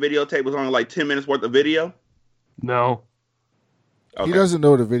the second videotape was only like 10 minutes worth of video? No. Okay. He doesn't know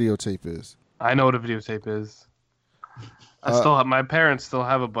what a videotape is. I know what a videotape is. My parents still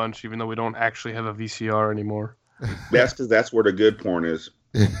have a bunch, even though we don't actually have a VCR anymore. That's because that's where the good porn is.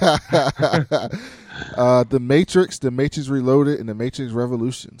 The Matrix Reloaded, and The Matrix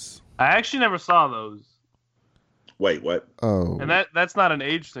Revolutions. I actually never saw those. Wait, what? Oh, And that's not an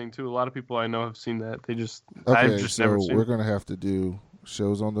age thing, too. A lot of people I know have seen that. okay. I've just never seen we're it. gonna have to do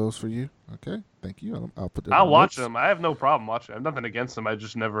shows on those for you. Okay, thank you. I'll put that. I'll in watch notes. them. I have no problem watching them. I have nothing against them. I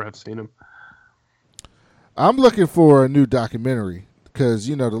just never have seen them. I'm looking for a new documentary because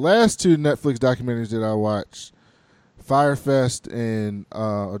the last two Netflix documentaries that I watched, Firefest and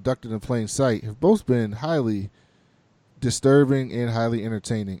Abducted in Plain Sight, have both been highly disturbing and highly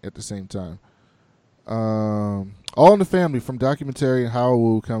entertaining at the same time. All in the Family from documentarian Howard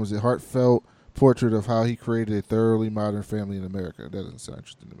Wu comes a heartfelt portrait of how he created a thoroughly modern family in America. That doesn't sound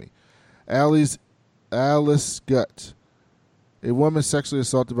interesting to me. Alice Gut. A woman sexually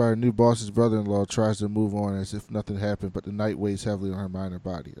assaulted by her new boss's brother-in-law tries to move on as if nothing happened, but the night weighs heavily on her mind and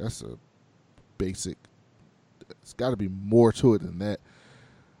body. That's a basic. It's got to be more to it than that.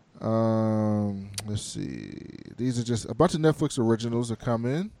 Let's see. These are just a bunch of Netflix originals that come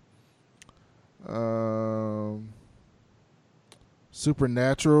in.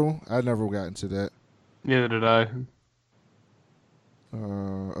 Supernatural. I never got into that. Neither did I.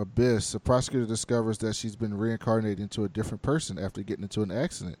 Abyss. A prosecutor discovers that she's been reincarnated into a different person after getting into an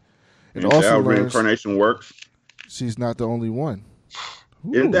accident. And Isn't that how learns reincarnation works? she's not the only one.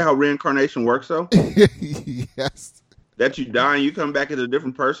 Isn't that how reincarnation works, though? Yes. That you die and you come back as a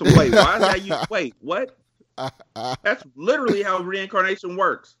different person? Wait, why is that you? Wait, what? That's literally how reincarnation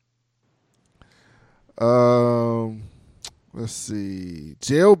works. Let's see.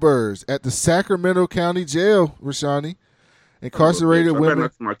 Jailbirds at the Sacramento County Jail, Rashani. Incarcerated I better women.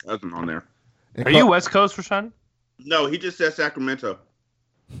 not see my cousin on there. Are you West Coast, Rashani? No, he just said Sacramento.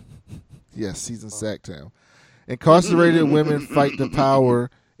 Yes, he's in Sacktown. Incarcerated women fight the power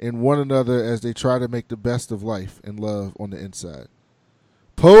in one another as they try to make the best of life and love on the inside.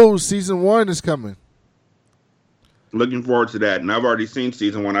 Pose season 1 is coming. Looking forward to that. And I've already seen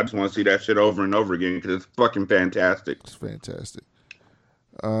season 1. I just want to see that shit over and over again because it's fucking fantastic. It's fantastic.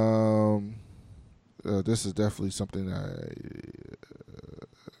 This is definitely something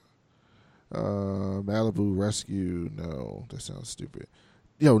Malibu Rescue. No, that sounds stupid.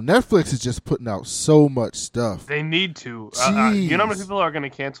 Yo, Netflix is just putting out so much stuff. They need to. You know how many people are going to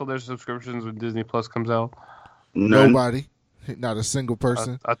cancel their subscriptions when Disney Plus comes out? None. Nobody. Not a single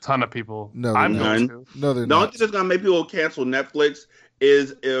person. A ton of people. No, I'm none. going to. No, they're The only not. thing that's going to make people cancel Netflix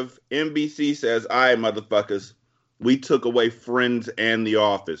is if NBC says, all right, motherfuckers, we took away Friends and The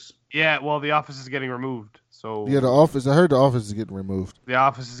Office. Yeah, well, The Office is getting removed. So Yeah, The Office. I heard The Office is getting removed. The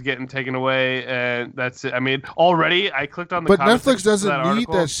Office is getting taken away, and that's it. I mean, already I clicked on the But comment Netflix section for doesn't that need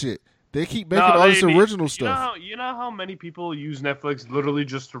article. that shit. They keep making No, all they this need- original stuff. You know how many people use Netflix literally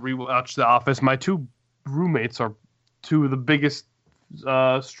just to rewatch The Office? My 2 roommates are 2 of the biggest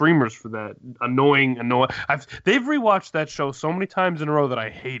streamers for that. Annoying. They've rewatched that show so many times in a row that I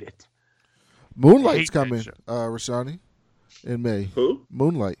hate it. Moonlight's hate that coming, show. Rashani, in May. Who?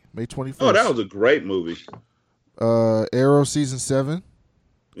 Moonlight, May 21st. Oh, that was a great movie. Arrow season 7.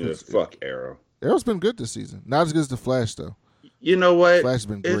 Yeah, fuck Arrow. Arrow's been good this season. Not as good as The Flash, though. You know what? Flash's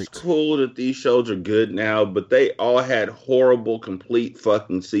been It's great. cool that these shows are good now, but they all had horrible, complete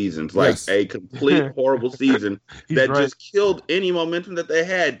fucking seasons. Like Yes. a complete horrible season He's that right. just killed any momentum that they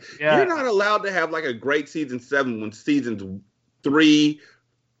had. Yeah. You're not allowed to have like a great season 7 when seasons 3,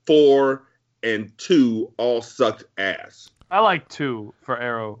 4, and 2 all sucked ass. I like 2 for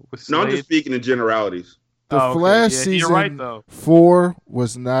Arrow with No, I'm Slade. just speaking in generalities. The Oh, okay. Flash Yeah, season you're right, though. 4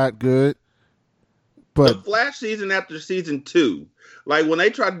 was not good, The but Flash season after season 2, like when they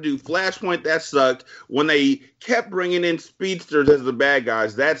tried to do Flashpoint, that sucked. When they kept bringing in speedsters as the bad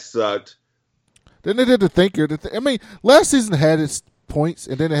guys, that sucked. then they did The Thinker. I mean, last season had its points,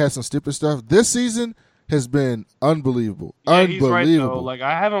 and then it had some stupid stuff. This season has been unbelievable. Yeah, he's right, though. Unbelievable. Like,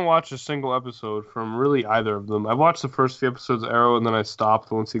 I haven't watched a single episode from really either of them. I watched the first few episodes of Arrow, and then I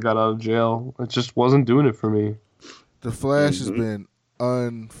stopped once he got out of jail. It just wasn't doing it for me. The Flash has been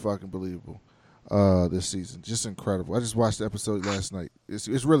unfucking believable this season. Just incredible. I just watched the episode last night. It's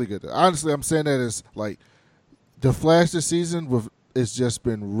really good. Honestly, I'm saying that as like the Flash this season it's just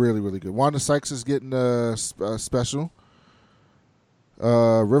been really, really good. Wanda Sykes is getting a special.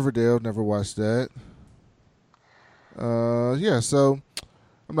 Riverdale, never watched that. Yeah, so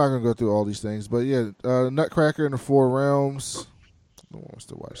I'm not gonna go through all these things, but yeah, Nutcracker in the Four Realms. No one wants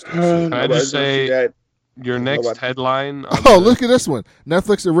to watch that. Can I just Nobody's gonna see say that. your next headline? on Oh, the- look at this one.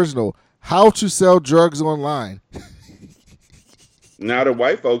 Netflix original. How to Sell Drugs Online. Now that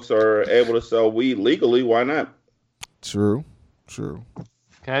white folks are able to sell weed legally, why not? True. Can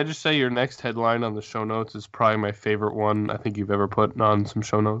I just say your next headline on the show notes is probably my favorite one I think you've ever put on some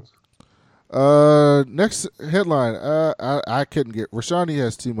show notes? Next headline. I couldn't get. Rashani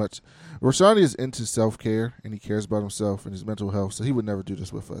has too much. Rashani is into self-care, and he cares about himself and his mental health, so he would never do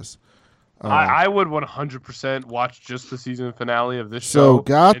this with us. I would 100% watch just the season finale of this So, show.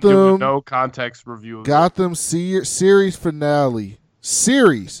 Gotham- and do a no context review of it. Gotham series finale.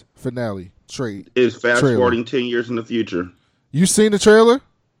 Trade. Is fast Trailer. forwarding 10 years in the future? You seen the trailer?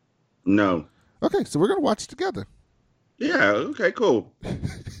 No. Okay, so we're gonna watch it together. Yeah, okay, cool.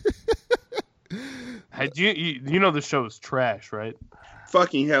 Hey, you know the show is trash, right?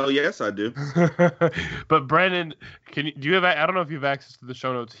 Fucking hell, yes, I do. But Brandon, do you have? I don't know if you have access to the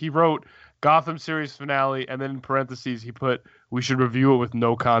show notes. He wrote Gotham series finale, and then in parentheses he put, "We should review it with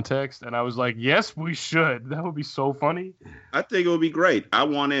no context." And I was like, "Yes, we should. That would be so funny." I think it would be great. I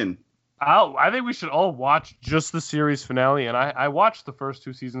want in. I think we should all watch just the series finale. And I watched the first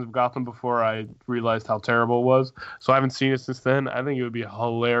 2 seasons of Gotham before I realized how terrible it was. So I haven't seen it since then. I think it would be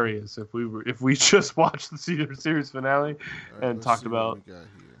hilarious if we just watched the series finale and Let's talked see what about. we got here.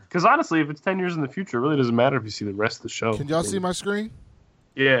 Because honestly, if it's 10 years in the future, it really doesn't matter if you see the rest of the show. Can y'all see my screen?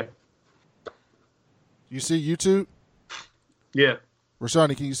 Yeah. You see YouTube? Yeah.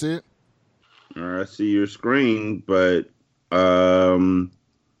 Rashani, can you see it? I see your screen, but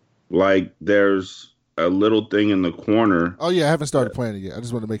like there's a little thing in the corner. Oh yeah, I haven't started playing it yet. I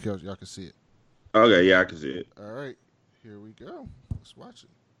just want to make sure y'all can see it. Okay, yeah, I can see it. All right, here we go. Let's watch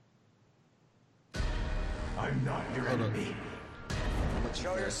it. I'm not your enemy.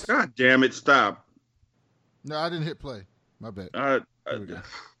 God damn it, stop. No, I didn't hit play. My bad. Here we go.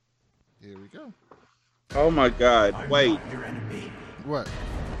 Here we go. Oh my God! Wait. What?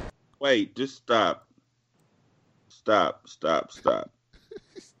 Wait. Just stop. Stop.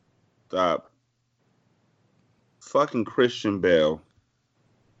 Fucking Christian Bale.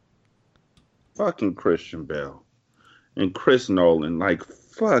 And Chris Nolan. Like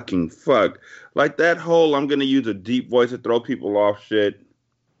fuck. Like that whole I'm gonna use a deep voice to throw people off shit.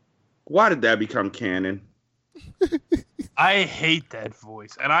 Why did that become canon? I hate that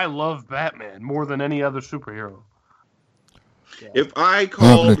voice, and I love Batman more than any other superhero. Yeah. If I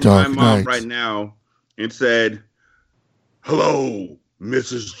called my mom right now and said, "Hello,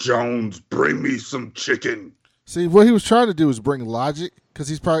 Mrs. Jones, bring me some chicken." See, what he was trying to do is bring logic, because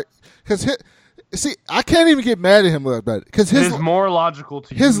he's probably see, I can't even get mad at him about it, because his more logical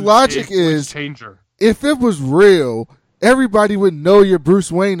to his logic is changer. If it was real, everybody would know you're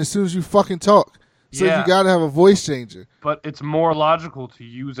Bruce Wayne as soon as you fucking talk. So you got to have a voice changer. But it's more logical to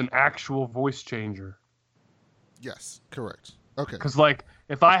use an actual voice changer. Yes, correct. Okay. Because, like,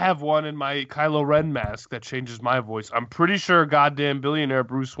 if I have one in my Kylo Ren mask that changes my voice, I'm pretty sure goddamn billionaire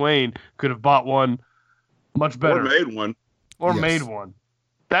Bruce Wayne could have bought one much better. Or made one.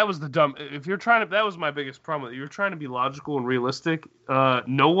 That was the dumb. If you're trying to, that was my biggest problem. If you're trying to be logical and realistic,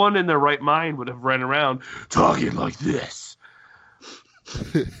 no one in their right mind would have ran around talking like this.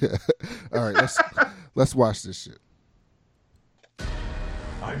 All right, let's watch this shit.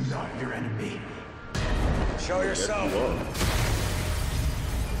 I'm not your enemy. Show yourself.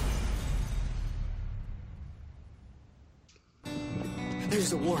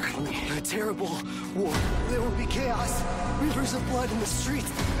 There's a war coming, a terrible war. There will be chaos, rivers of blood in the streets.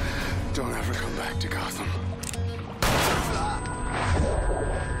 Don't ever come back to Gotham.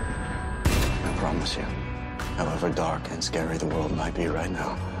 I promise you, however dark and scary the world might be right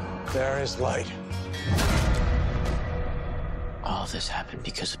now, there is light. All this happened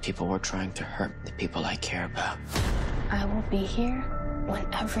because people were trying to hurt the people I care about. I will be here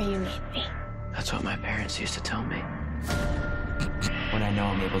whenever you need me. That's what my parents used to tell me. When I know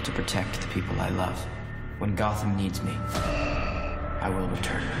I'm able to protect the people I love, when Gotham needs me, I will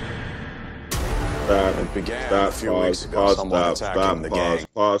return.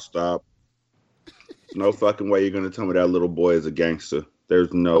 Stop. No fucking way you're gonna tell me that little boy is a gangster.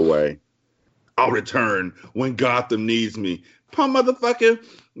 There's no way. I'll return when Gotham needs me. Pump motherfucker,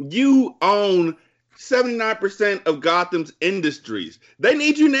 you own 79% of Gotham's industries. They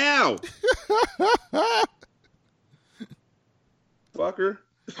need you now. Fucker.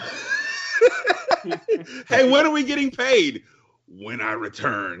 Hey, when are we getting paid? When I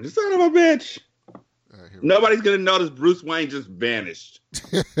return. Son of a bitch. Nobody's gonna notice Bruce Wayne just vanished.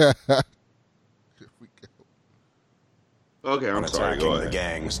 Okay, I'm sorry. Go ahead. The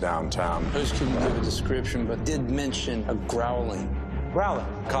gangs downtown. I just couldn't give a description, but did mention a growling. Growling.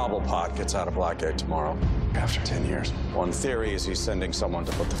 Cobblepot gets out of Blackgate tomorrow, after 10 years. One theory is he's sending someone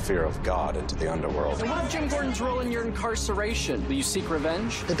to put the fear of God into the underworld. And what of Jim Gordon's role in your incarceration? Will you seek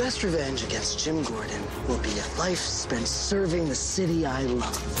revenge? The best revenge against Jim Gordon will be a life spent serving the city I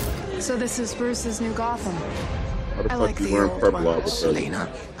love. So this is Bruce's new Gotham. What the I fuck like you the wearing old purple one. all of a sudden? Selena,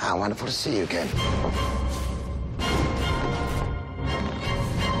 how wonderful to see you again.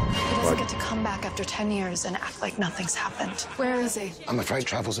 He doesn't get to come back after 10 years and act like nothing's happened. Where is he? I'm afraid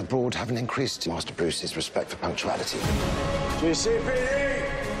travels abroad haven't increased Master Bruce's respect for punctuality. GCPD!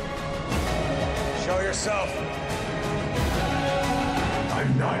 Show yourself.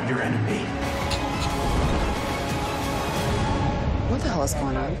 I'm not your enemy. What the hell is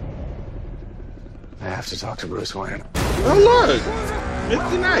going on? I have to talk to Bruce Wayne. Oh, look. It's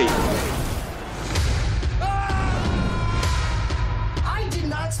tonight. I did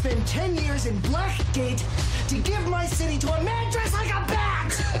not spend 10 years in Blackgate to give my city to a man dressed like a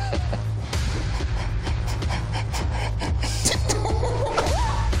bat!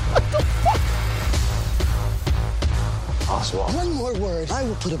 Oswald. One more word, I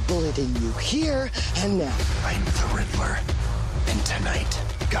will put a bullet in you here and now. I'm the Riddler. And tonight,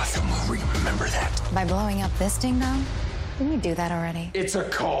 Gotham will remember that. By blowing up this ding dong? Didn't you do that already? It's a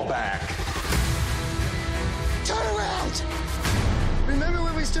callback. Turn around! Remember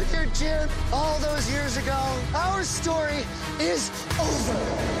when we stood here and cheered all those years ago? Our story is over.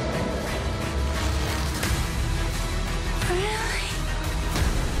 Really?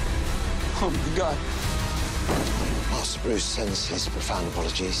 Oh my God. Master Bruce sends his profound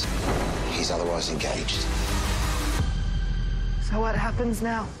apologies. He's otherwise engaged. So what happens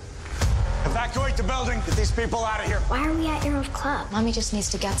now? Evacuate the building. Get these people out of here. Why are we at your club? Mommy just needs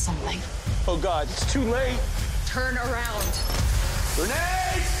to get something. Oh, God, it's too late. Turn around.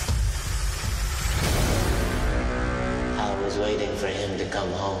 Grenades! I'll was waiting for him to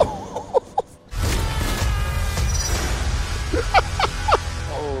come home.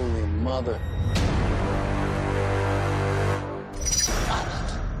 Holy mother.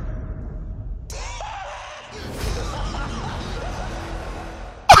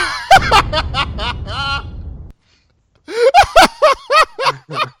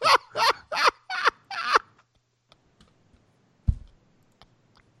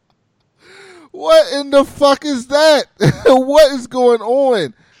 What in the fuck is that? What is going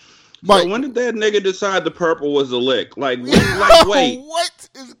on? Mike, so when did that nigga decide the purple was a lick? Like wait. What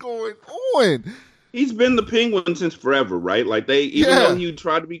is going on? He's been the Penguin since forever, right? Like even though he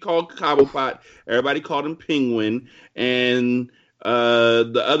tried to be called Cobblepot, everybody called him Penguin. And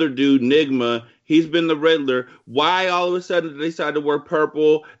the other dude, Nigma, he's been the Riddler. Why all of a sudden they decided to wear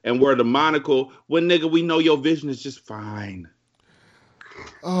purple and wear the monocle when, nigga, we know your vision is just fine?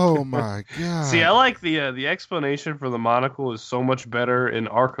 Oh my god! See, I like the explanation for the monocle is so much better in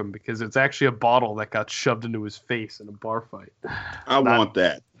Arkham because it's actually a bottle that got shoved into his face in a bar fight. I want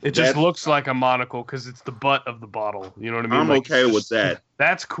that. It just looks like a monocle because it's the butt of the bottle. You know what I mean? I'm okay with that.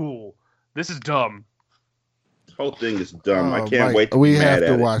 That's cool. This is dumb. This whole thing is dumb. I can't wait. We have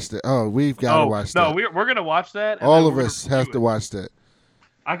to watch that. Oh, we've got to watch that. No, we're gonna watch that. All of us have to watch that.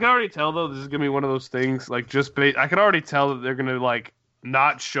 I can already tell though. This is gonna be one of those things. Like I can already tell that they're gonna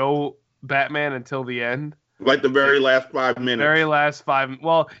not show Batman until the end. Like the very last 5 minutes. Very last 5.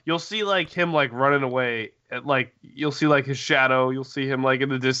 Well, you'll see him running away. You'll see his shadow. You'll see him in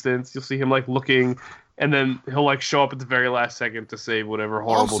the distance. You'll see him looking, and then he'll show up at the very last second to save whatever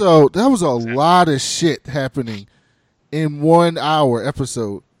horrible. Also, that was a lot of shit happening in 1 hour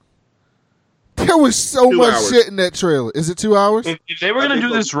episode. There was so much shit in that trailer. Is it 2 hours? If they were going to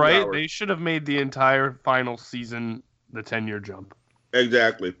do this right, they should have made the entire final season the 10-year jump.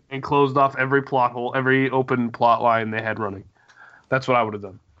 Exactly. And closed off every plot hole, every open plot line they had running. That's what I would have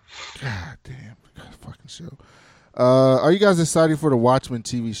done. God damn. God, fucking show. Are you guys excited for the Watchmen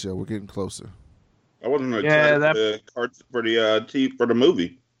TV show? We're getting closer. I wasn't excited for the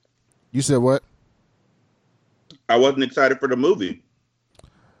movie. You said what? I wasn't excited for the movie.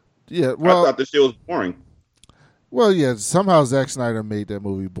 Yeah, well, I thought the shit was boring. Well, yeah, somehow Zack Snyder made that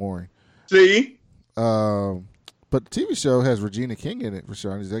movie boring. See? But the TV show has Regina King in it,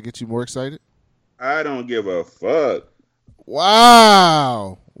 Rashawn. Does that get you more excited? I don't give a fuck.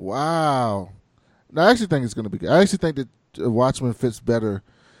 Wow. No, I actually think it's going to be good. I actually think that Watchmen fits better.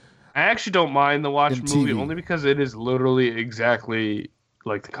 I actually don't mind the Watchmen movie only because it is literally exactly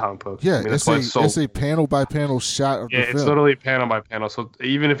like the comic book. Yeah, it's a panel by panel shot of the film. Yeah, it's literally panel by panel. So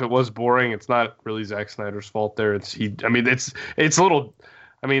even if it was boring, it's not really Zack Snyder's fault there. It's a little.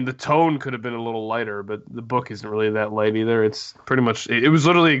 I mean, the tone could have been a little lighter, but the book isn't really that light either. It's pretty much. It was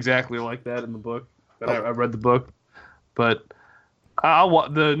literally exactly like that in the book. I read the book, but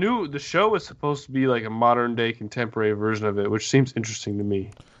the show is supposed to be like a modern day contemporary version of it, which seems interesting to me.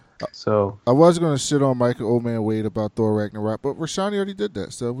 So I was going to shit on Michael Old Man Wade about Thor Ragnarok, but Rashani already did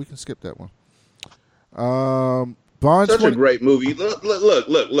that, so we can skip that one. Bond. Such a great movie.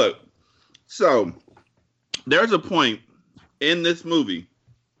 Look. So there's a point in this movie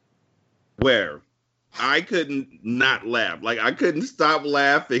where I couldn't not laugh. Like, I couldn't stop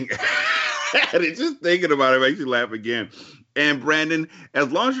laughing at it. Just thinking about it makes me laugh again. And Brandon,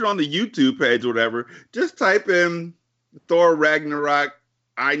 as long as you're on the YouTube page or whatever, just type in Thor Ragnarok,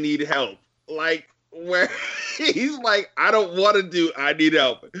 I need help. Like, where he's like, I don't want to do I need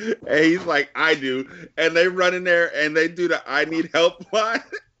help. And he's like, I do. And they run in there and they do the I need help line.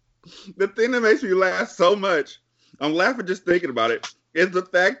 The thing that makes me laugh so much, I'm laughing just thinking about it, is the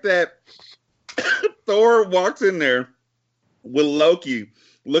fact that Thor walks in there with Loki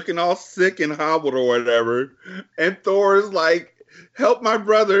looking all sick and hobbled or whatever, and Thor is like, help my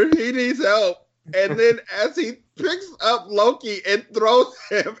brother, he needs help. And then as he picks up Loki and throws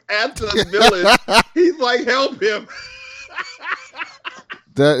him at the villain, he's like, help him.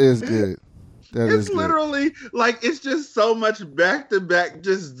 That is good. It's literally like, it's just so much back-to-back,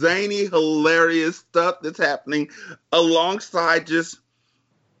 just zany, hilarious stuff that's happening alongside just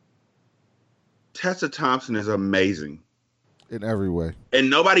Tessa Thompson is amazing. In every way. And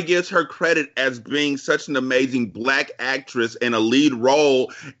nobody gives her credit as being such an amazing black actress in a lead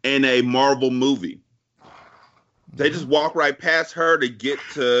role in a Marvel movie. They just walk right past her to get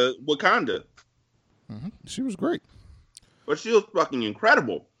to Wakanda. Mm-hmm. She was great. But she was fucking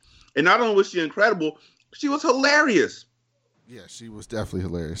incredible. And not only was she incredible, she was hilarious. Yeah, she was definitely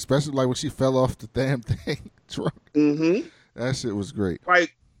hilarious. Especially like when she fell off the damn thing drunk. Mm-hmm. That shit was great.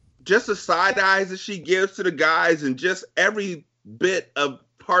 Like, just the side eyes that she gives to the guys and just every bit of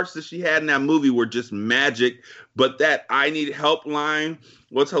parts that she had in that movie were just magic. But that "I need help" line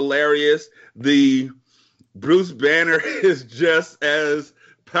was hilarious. The Bruce Banner is just as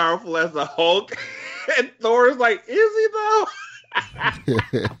powerful as the Hulk, and Thor is like, "Is he though?"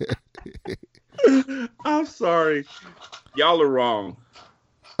 I'm sorry, y'all are wrong.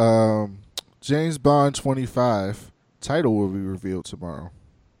 James Bond 25 title will be revealed tomorrow.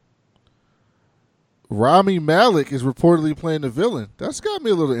 Rami Malek is reportedly playing the villain. That's got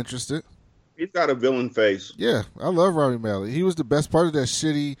me a little interested. He's got a villain face. Yeah, I love Rami Malek. He was the best part of that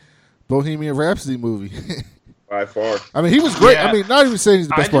shitty Bohemian Rhapsody movie. By far. I mean, he was great. Yeah. I mean, not even saying he's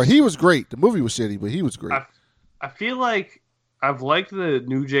the best part. He was great. The movie was shitty, but he was great. I feel like I've liked the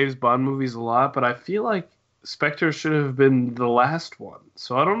new James Bond movies a lot, but I feel like Spectre should have been the last one.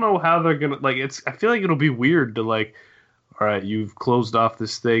 So I don't know how they're gonna like. I feel like it'll be weird to like. All right, you've closed off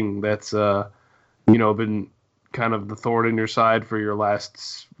this thing that's been kind of the thorn in your side for your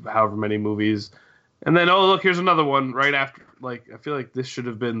last however many movies, and then look, here's another one right after. Like I feel like this should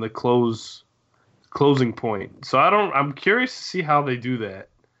have been the closing point. So I'm curious to see how they do that.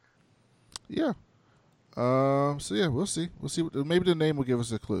 Yeah. So yeah, we'll see. We'll see. Maybe the name will give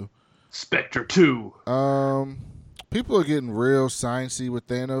us a clue. Spectre 2. People are getting real sciencey with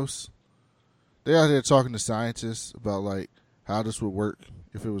Thanos. They're out there talking to scientists about like how this would work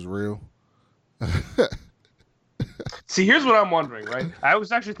if it was real. See, here's what I'm wondering, right? I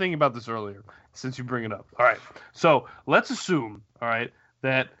was actually thinking about this earlier, since you bring it up. All right, so let's assume, all right,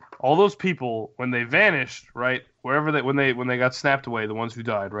 that all those people, when they vanished, right, wherever when they got snapped away, the ones who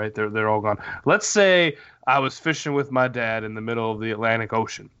died, right, they're all gone. Let's say I was fishing with my dad in the middle of the Atlantic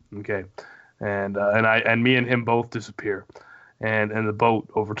Ocean, okay, and me and him both disappear, and the boat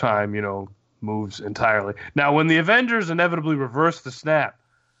over time, moves entirely. Now, when the Avengers inevitably reverse the snap,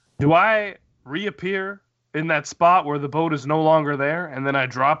 do I reappear in that spot where the boat is no longer there, and then I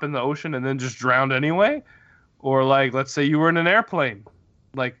drop in the ocean and then just drown anyway? Or like, let's say you were in an airplane,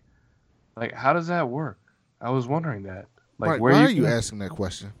 like how does that work? I was wondering that. Like, Mike, where why are you asking that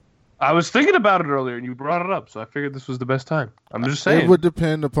question? I was thinking about it earlier, and you brought it up, so I figured this was the best time. I'm just saying. It would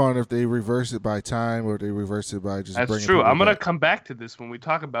depend upon if they reverse it by time or they reverse it by just. That's true. I'm gonna come back to this when we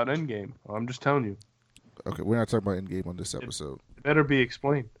talk about Endgame. I'm just telling you. Okay, we're not talking about Endgame on this episode. It better be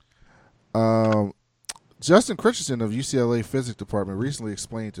explained. Justin Christensen of UCLA Physics Department recently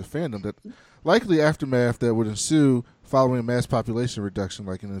explained to fandom that likely aftermath that would ensue following a mass population reduction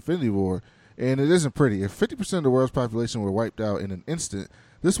like in Infinity War, and it isn't pretty. If 50% of the world's population were wiped out in an instant,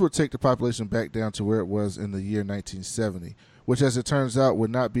 this would take the population back down to where it was in the year 1970, which as it turns out would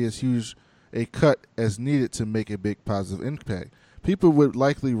not be as huge a cut as needed to make a big positive impact. People would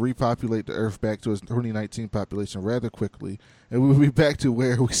likely repopulate the Earth back to its 2019 population rather quickly, and we would be back to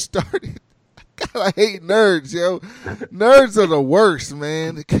where we started. God, I hate nerds, yo. Nerds are the worst,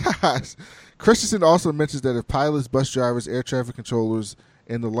 man. Gosh. Christensen also mentions that if pilots, bus drivers, air traffic controllers,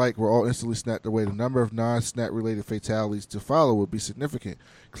 and the like were all instantly snapped away, the number of non-snap related fatalities to follow would be significant.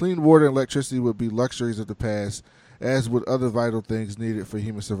 Clean water and electricity would be luxuries of the past, as would other vital things needed for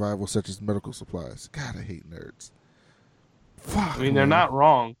human survival, such as medical supplies. God, I hate nerds. Fuck, I mean, they're not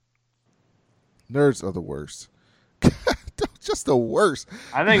wrong. Nerds are the worst. Just the worst.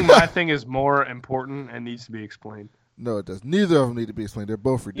 I think my thing is more important and needs to be explained. No, it does. Neither of them need to be explained. They're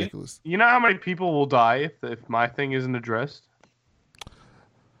both ridiculous. You know how many people will die if my thing isn't addressed?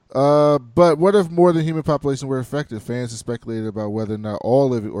 But what if more than human population were affected? Fans have speculated about whether or not all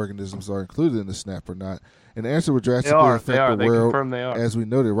living organisms are included in the snap or not. And the answer would drastically affect the world, as we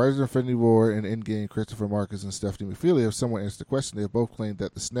noted. Writers of Infinity War and Endgame, Christopher Marcus and Stephanie McFeely, if someone answered the question, they have both claimed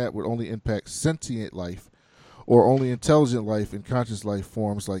that the snap would only impact sentient life or only intelligent life and conscious life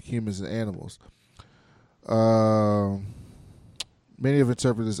forms like humans and animals. Many have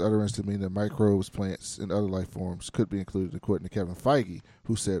interpreted this utterance to mean that microbes, plants, and other life forms could be included, according to Kevin Feige,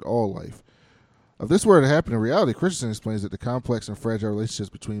 who said all life. If this were to happen in reality, Christensen explains that the complex and fragile relationships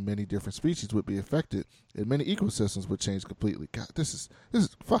between many different species would be affected, and many ecosystems would change completely. God, this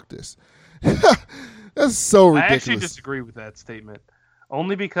is fuck this. That's so ridiculous. I actually disagree with that statement,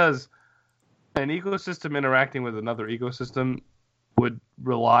 only because an ecosystem interacting with another ecosystem would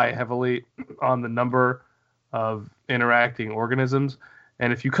rely heavily on the number of interacting organisms,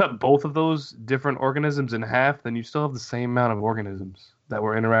 and if you cut both of those different organisms in half, then you still have the same amount of organisms that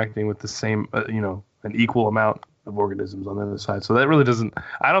were interacting with the same, an equal amount of organisms on the other side. So that really doesn't.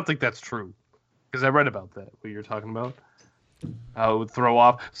 I don't think that's true, because I read about that. What you're talking about, how it would throw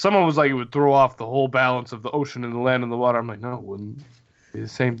off. Someone was like, it would throw off the whole balance of the ocean and the land and the water. I'm like, no, it wouldn't. Be the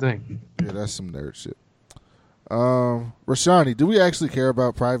same thing. Yeah, that's some nerd shit. Rashani, do we actually care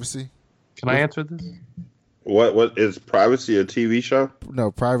about privacy? Can I answer this? What is Privacy a TV show?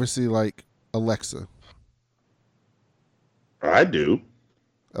 No, privacy like Alexa. I do.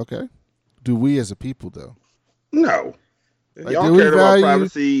 Okay. Do we as a people though? No. Like, Y'all cared about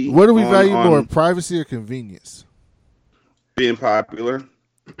privacy. What do we value more, privacy or convenience? Being popular.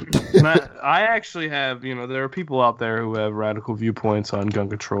 I actually have, there are people out there who have radical viewpoints on gun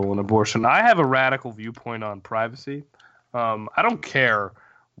control and abortion. I have a radical viewpoint on privacy. I don't care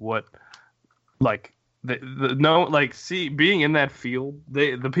what, like, being in that field,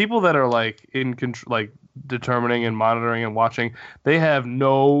 the people that are like in control, like determining and monitoring and watching, they have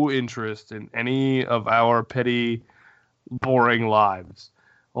no interest in any of our petty, boring lives.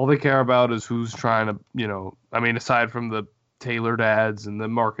 All they care about is who's trying to, aside from the tailored ads and the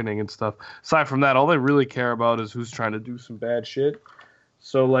marketing and stuff, aside from that, all they really care about is who's trying to do some bad shit.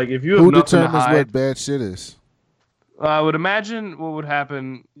 So, like, if you have who nothing determines to hide, what bad shit is? I would imagine what would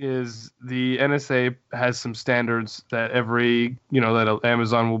happen is the NSA has some standards that that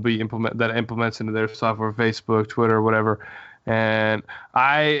Amazon will be implements into their software, Facebook, Twitter, whatever. And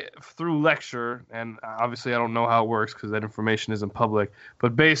through lecture, and obviously I don't know how it works because that information isn't public,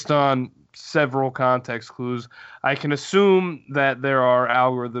 but based on several context clues, I can assume that there are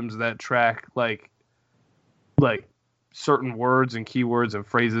algorithms that track like certain words and keywords and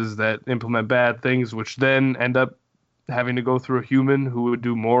phrases that implement bad things, which then end up having to go through a human who would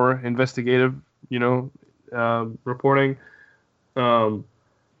do more investigative, reporting. And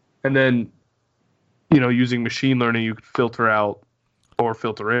then, using machine learning, you could filter out or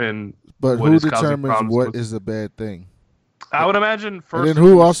filter in. But who determines what is a bad thing? I would imagine first. And then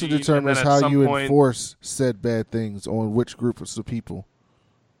who also determines how you enforce said bad things on which groups of people?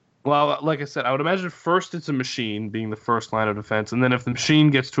 Well, like I said, I would imagine first it's a machine being the first line of defense, and then if the machine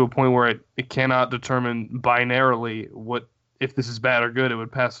gets to a point where it cannot determine binarily if this is bad or good, it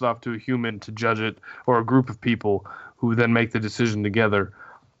would pass it off to a human to judge it, or a group of people who then make the decision together,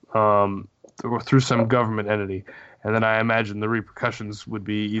 or through some government entity. And then I imagine the repercussions would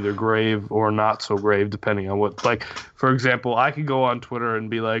be either grave or not so grave, depending on what. Like, for example, I could go on Twitter and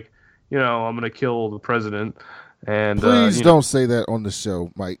be like, I'm going to kill the president. And please don't say that on the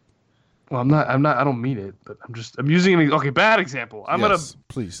show, Mike. Well, I'm not. I don't mean it, but I'm using an bad example.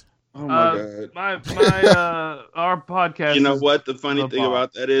 Please. Oh my god. Our podcast. You know what? The funny thing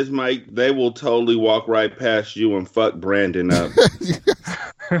about that is, Mike, they will totally walk right past you and fuck Brandon up.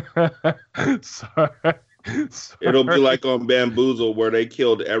 Sorry. It'll be like on Bamboozle where they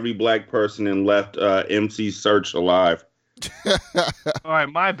killed every black person and left MC Search alive. All right,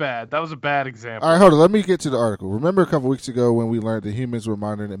 my bad. That was a bad example. All right, hold on. Let me get to the article. Remember a couple weeks ago when we learned that humans were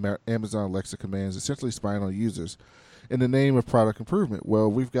monitoring Amazon Alexa commands, essentially spying on users in the name of product improvement? Well,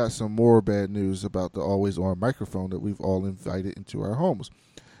 we've got some more bad news about the always-on microphone that we've all invited into our homes.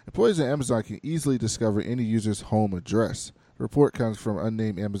 Employees at Amazon can easily discover any user's home address. The report comes from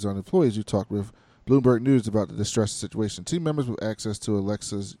unnamed Amazon employees who talked with Bloomberg News about the distressing situation. Team members with access to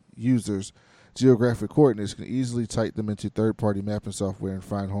Alexa's users' geographic coordinates can easily type them into third-party mapping software and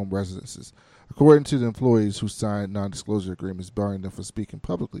find home residences, according to the employees who signed non-disclosure agreements barring them from speaking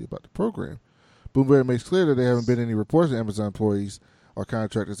publicly about the program. Bloomberg makes clear that there haven't been any reports of Amazon employees or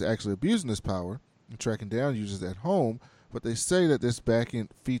contractors actually abusing this power and tracking down users at home, but they say that this back-end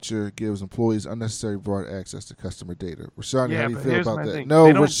feature gives employees unnecessary broad access to customer data. Rashani, how do you feel about that?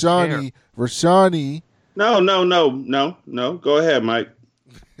 No, Rashani. No. Go ahead, Mike.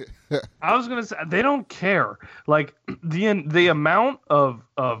 I was gonna say they don't care. Like the amount of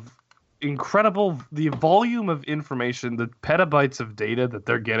incredible, the volume of information, the petabytes of data that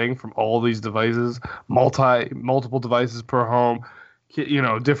they're getting from all these devices, multiple devices per home,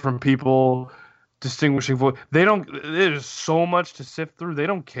 different people, distinguishing voice. There's so much to sift through. They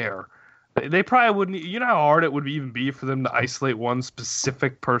don't care. They probably wouldn't. You know how hard it would even be for them to isolate one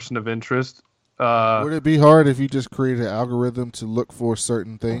specific person of interest. Would it be hard if you just created an algorithm to look for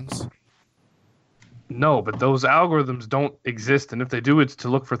certain things? No, but those algorithms don't exist, and if they do, it's to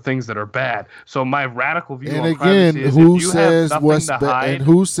look for things that are bad. So my radical view on privacy is who if you says have what's nothing to bad? hide, And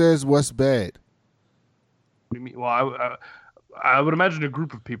who says what's bad? What do you mean? Well, I would imagine a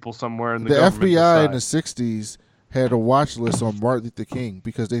group of people somewhere in the The government FBI in decide. the 60s had a watch list on Martin Luther King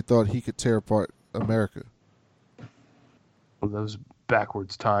because they thought he could tear apart America. Well, that was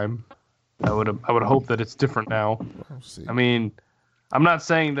backwards time. I would hope that it's different now. I mean, I'm not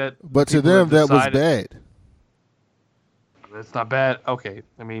saying that. But to them, that was bad. It's not bad. Okay,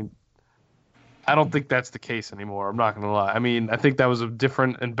 I mean, I don't think that's the case anymore. I'm not going to lie. I mean, I think that was a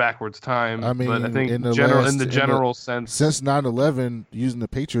different and backwards time. I mean, but I think in the general sense, since 9/11, using the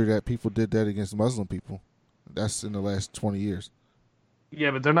Patriot Act, people did that against Muslim people. That's in the last 20 years.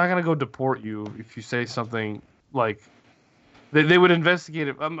 Yeah, but they're not gonna go deport you if you say something like. They would investigate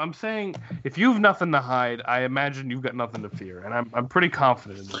it. I'm saying if you've nothing to hide, I imagine you've got nothing to fear, and I'm pretty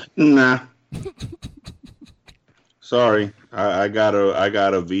confident in that. Nah. Sorry, I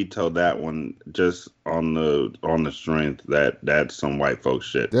gotta veto that one just on the strength that that's some white folk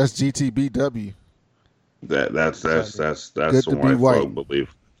shit. That's GTBW. That's Good some to be white folk white.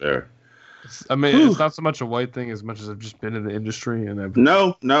 belief there. I mean, it's not so much a white thing as much as I've just been in the industry and I've.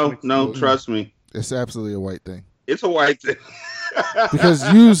 No, trust me, It's absolutely a white thing. it's a white thing.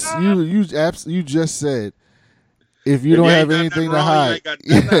 Because you just said if you don't have anything to hide,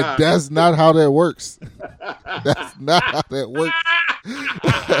 that's not how that works. That's not how that works.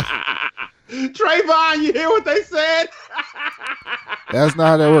 Trayvon, you hear what they said? That's not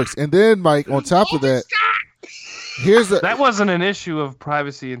how that works. And then, Mike, on top of that, that wasn't an issue of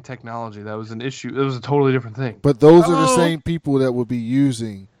privacy and technology. That was an issue. It was a totally different thing. But those are the same people that will be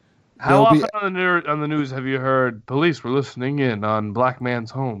using. How often on the news have you heard police were listening in on black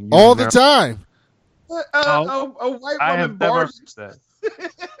man's home? All the time. A white I woman have never heard barged. that.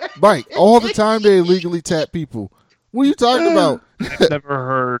 Mike, all the time they illegally tap people. What are you talking about? I've never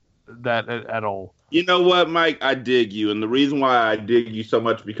heard that at all. You know what, Mike? I dig you. And the reason why I dig you so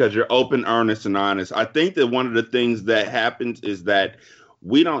much because you're open, earnest, and honest. I think that one of the things that happens is that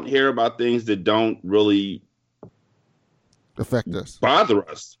we don't hear about things that don't really affect us, bother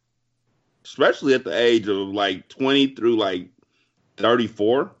us. Especially at the age of like 20 through like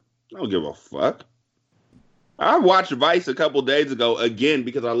 34. I don't give a fuck. I watched Vice a couple days ago again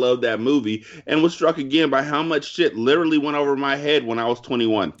because I love that movie and was struck again by how much shit literally went over my head when I was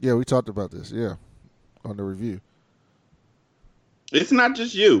 21. Yeah, we talked about this. Yeah, on the review. It's not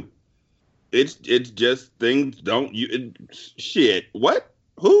just you. It's just things don't you shit. What?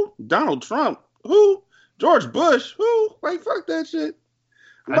 Who? Donald Trump? Who? George Bush? Who? Like fuck that shit.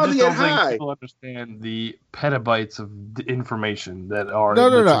 I'm about I to just get don't high. think people understand the petabytes of information that are No.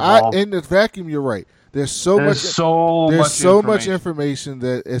 involved. In the vacuum, you're right. There's so much information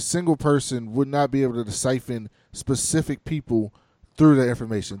that a single person would not be able to siphon specific people through that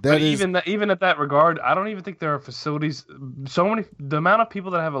information. Even at that regard, I don't even think there are facilities. The amount of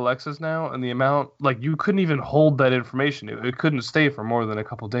people that have Alexas now, and the amount you couldn't even hold that information. It couldn't stay for more than a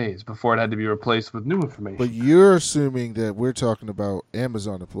couple days before it had to be replaced with new information. But you're assuming that we're talking about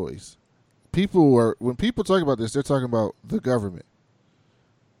Amazon employees. When people talk about this, they're talking about the government.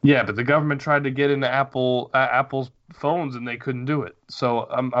 Yeah, but the government tried to get into Apple's phones and they couldn't do it. So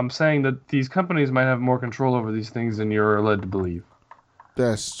I'm saying that these companies might have more control over these things than you're led to believe.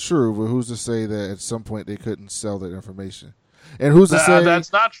 That's true, but who's to say that at some point they couldn't sell that information? And who's to say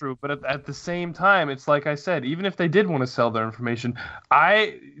that's not true? But at the same time, it's like I said, even if they did want to sell their information,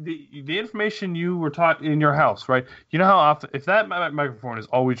 the information you were taught in your house, right? You know how often if that microphone is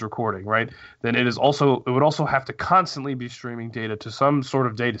always recording, right? Then it would also have to constantly be streaming data to some sort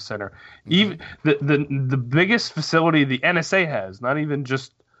of data center. Even the biggest facility the NSA has, not even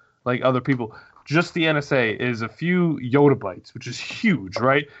just like other people. Just the NSA is a few yottabytes, which is huge,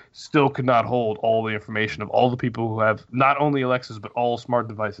 right? Still could not hold all the information of all the people who have not only Alexas, but all smart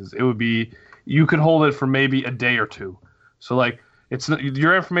devices. You could hold it for maybe a day or two. So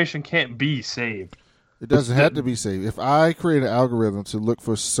your information can't be saved. It doesn't have to be saved. If I create an algorithm to look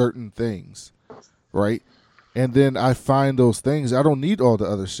for certain things, right? And then I find those things, I don't need all the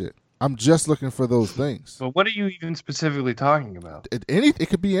other shit. I'm just looking for those things. But what are you even specifically talking about? It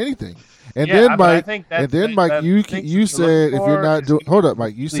could be anything. And yeah, then Mike, you said if you're not doing. Hold up,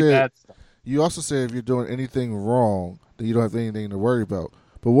 Mike. You also said if you're doing anything wrong, then you don't have anything to worry about.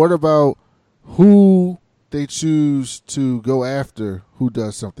 But what about who they choose to go after who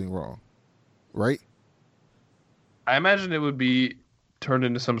does something wrong, right? I imagine it would be turned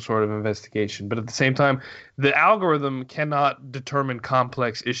into some sort of investigation, but at the same time, the algorithm cannot determine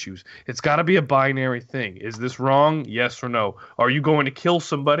complex issues. It's got to be a binary thing. Is this wrong? Yes or no. Are you going to kill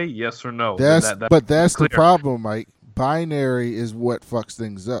somebody? Yes or no. That's the problem, Mike. Binary is what fucks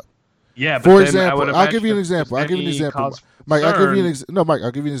things up. Yeah. For example, I'll give you an example. Mike, I'll give you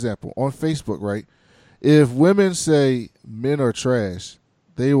an example. On Facebook, right? If women say men are trash,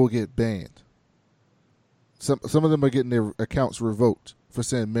 they will get banned. Some of them are getting their accounts revoked for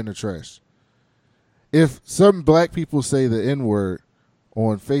saying men are trash. If some black people say the N-word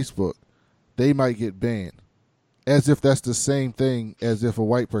on Facebook, they might get banned. As if that's the same thing as if a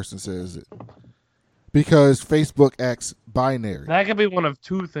white person says it. Because Facebook acts binary. That could be one of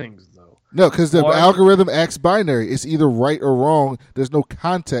two things, though. No, because the algorithm acts binary. It's either right or wrong. There's no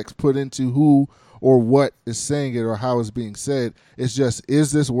context put into who or what is saying it or how it's being said. It's just,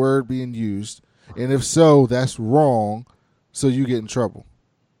 is this word being used? And if so, that's wrong. so you get in trouble.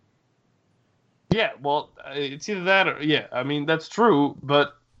 Yeah, well, it's either that or yeah. I mean, that's true,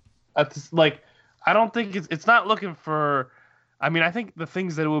 but I don't think it's not looking for. I mean, I think the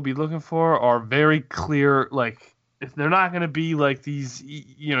things that it will be looking for are very clear. Like, if they're not going to be like these,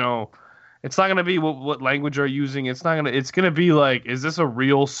 it's not going to be what language are you using. It's not going to. It's going to be like, is this a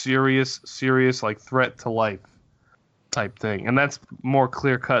real serious like threat to life type thing? And that's more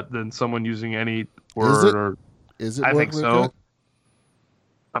clear cut than someone using any word Is it? I think so. Cut?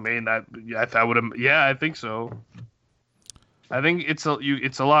 I mean, I would. Yeah, I think so. I think it's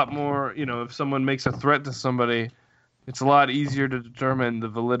a lot more. If someone makes a threat to somebody, it's a lot easier to determine the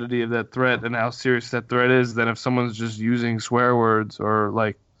validity of that threat and how serious that threat is than if someone's just using swear words or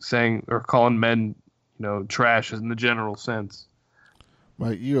like saying or calling men, trash in the general sense.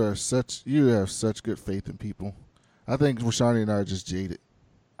 Mike, you have such good faith in people. I think Rashani and I are just jaded.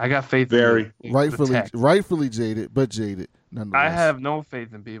 I got faith. Very in rightfully jaded, but jaded nonetheless. I have no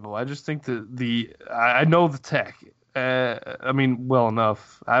faith in people. I just think that I know the tech. I mean, well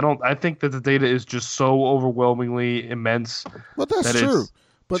enough. I think that the data is just so overwhelmingly immense. But that's true.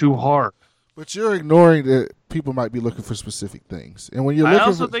 But too hard. But you're ignoring that people might be looking for specific things, and when you're looking, I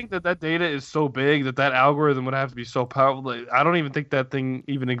also think that data is so big that algorithm would have to be so powerful. I don't even think that thing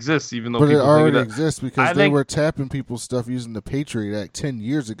even exists, even though. But people it already think exists because they were tapping people's stuff using the Patriot Act 10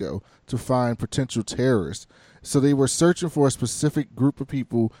 years ago to find potential terrorists. So they were searching for a specific group of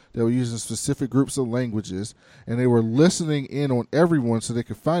people that were using specific groups of languages, and they were listening in on everyone so they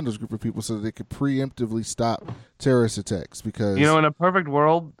could find those group of people so that they could preemptively stop terrorist attacks. Because in a perfect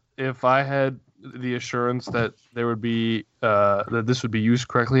world, if I had the assurance that there would be that this would be used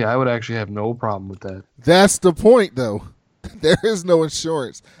correctly, I would actually have no problem with that. That's the point, though. There is no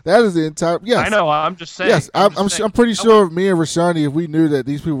insurance. That is the entire. Yes, I know. I'm just saying. Yes, I'm pretty sure. Me and Rashani, if we knew that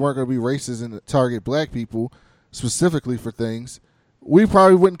these people weren't going to be racist and target black people specifically for things, we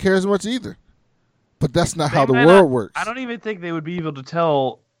probably wouldn't care as much either. But that's not how the world works. I don't even think they would be able to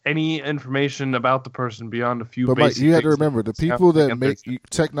tell any information about the person beyond a few. But basic Mike, you have to things. remember, the people that make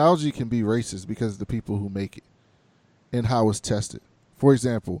technology can be racist because of the people who make it and how it's tested. For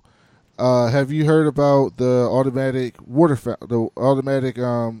example, have you heard about the automatic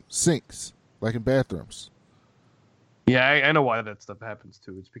sinks, like in bathrooms? Yeah, I know why that stuff happens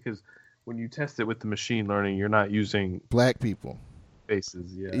too. It's because when you test it with the machine learning, you're not using black people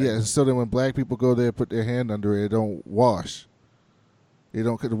faces. Yeah. Yeah. So then when black people go there, put their hand under it, it don't wash.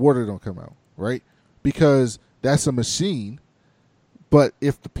 The water don't come out, right? Because that's a machine. But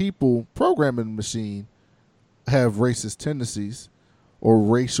if the people programming the machine have racist tendencies or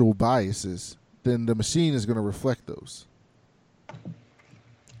racial biases, then the machine is going to reflect those.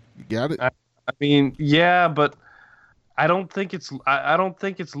 You got it? I mean, yeah, but I don't think it's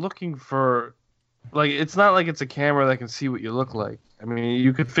looking for, like, it's not like it's a camera that can see what you look like. I mean,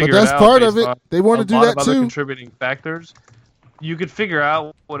 you could figure it out. But that's part of it. They want to do that other too. Contributing factors. You could figure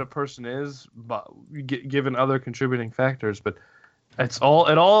out what a person is, but given other contributing factors. But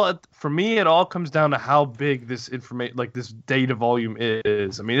for me, it all comes down to how big this information, like this data volume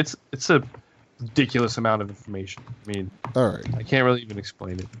is. I mean, it's a ridiculous amount of information. I mean, all right, I can't really even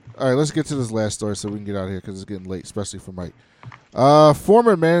explain it. All right, let's get to this last story so we can get out of here because it's getting late, especially for Mike.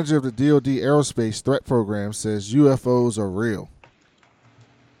 Former manager of the DoD Aerospace Threat Program says UFOs are real.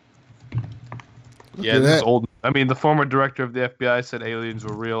 Yeah, this is old. I mean, the former director of the FBI said aliens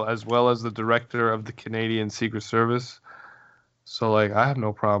were real, as well as the director of the Canadian Secret Service. So, like, I have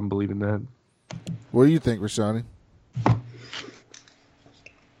no problem believing that. What do you think, Rashani?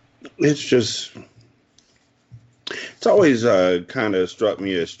 It's always kind of struck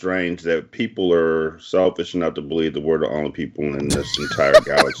me as strange that people are selfish enough to believe that we're the only people in this entire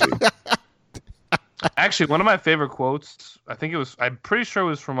galaxy. Actually, one of my favorite quotes, I'm pretty sure it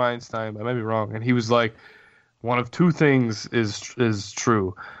was from Einstein, I may be wrong, and he was like, one of two things is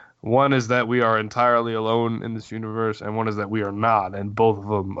true. One is that we are entirely alone in this universe, and one is that we are not, and both of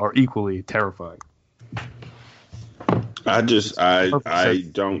them are equally terrifying. I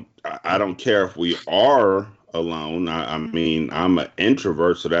don't care if we are alone. I mean, I'm an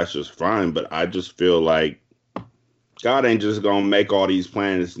introvert, so that's just fine, but I just feel like God ain't just gonna make all these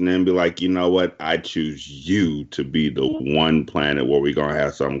planets and then be like, you know what? I choose you to be the one planet where we're gonna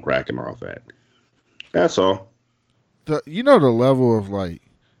have something cracking off at. That's all. The level of like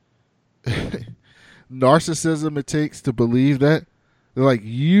narcissism it takes to believe that. They're like,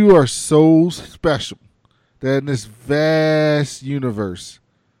 you are so special that in this vast universe,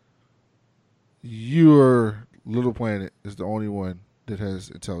 your little planet is the only one that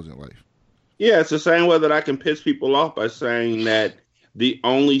has intelligent life. Yeah, it's the same way that I can piss people off by saying that the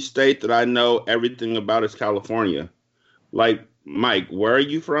only state that I know everything about is California. Like, Mike, where are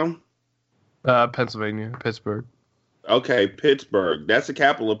you from? Pennsylvania, Pittsburgh. Okay, Pittsburgh. That's the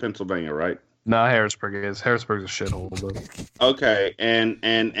capital of Pennsylvania, right? No, Harrisburg is. Harrisburg's a shithole, though. Okay, and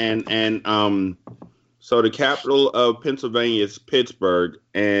so the capital of Pennsylvania is Pittsburgh,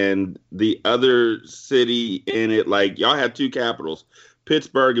 and the other city in it, like, y'all have two capitals,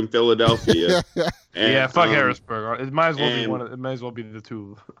 Pittsburgh and Philadelphia. And, yeah, fuck Harrisburg. It might as well be one. It might as well be the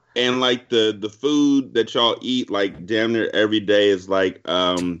two. And like the food that y'all eat, like damn near every day, is like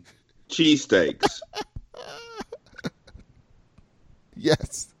cheesesteaks.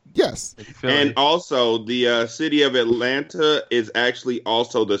 Yes. And also, the city of Atlanta is actually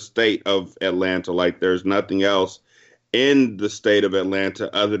also the state of Atlanta. Like, there's nothing else in the state of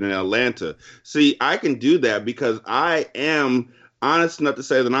Atlanta other than Atlanta. See, I can do that because I am honest enough to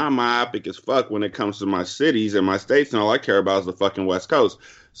say that I'm myopic as fuck when it comes to my cities and my states, and all I care about is the fucking West Coast.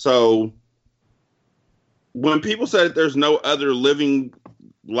 So, when people say that there's no other living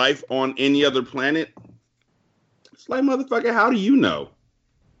life on any other planet, it's like, motherfucker, how do you know?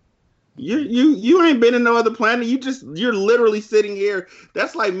 You ain't been in no other planet. You're literally sitting here.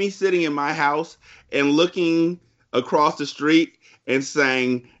 That's like me sitting in my house and looking across the street and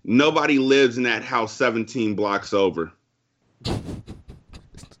saying nobody lives in that house 17 blocks over.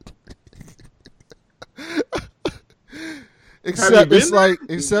 Except it's like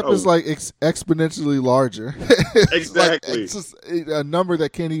exponentially larger. Exactly. It's just a number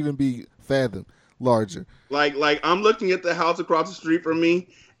that can't even be fathomed larger. Like I'm looking at the house across the street from me,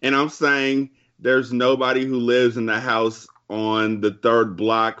 and I'm saying there's nobody who lives in the house on the third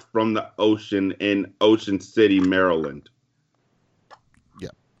block from the ocean in Ocean City, Maryland.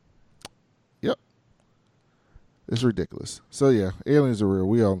 Yep. It's ridiculous. So yeah, aliens are real.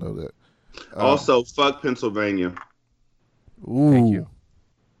 We all know that. Also, fuck Pennsylvania. Ooh. Thank you.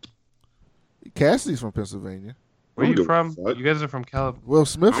 Cassidy's from Pennsylvania. Where are you from? You guys are from California. Will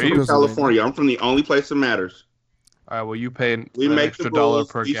Smith from California. I'm from the only place that matters. All right, well, you pay an make extra the rules,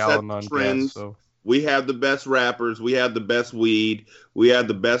 $1 per we gallon set on the trends. gas. So. We have the best rappers. We have the best weed. We have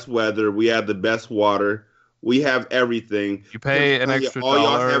the best weather. We have the best water. We have everything. You pay an extra all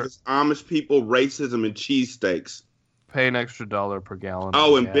y'all $1. have is Amish people, racism, and cheesesteaks. Pay an extra $1 per gallon.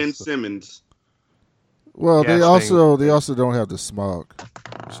 Oh, and gas, Ben Simmons. Well, they also don't have the smog.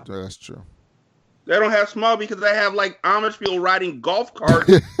 That's true. They don't have smog because they have like Amish people riding golf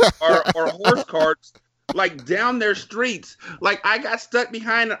carts or horse carts like down their streets. Like I got stuck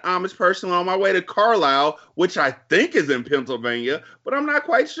behind an Amish person on my way to Carlisle, which I think is in Pennsylvania, but I'm not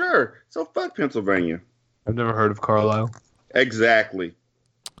quite sure. So fuck Pennsylvania. I've never heard of Carlisle. Exactly.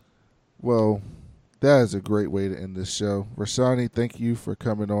 Well, that is a great way to end this show. Rashani, thank you for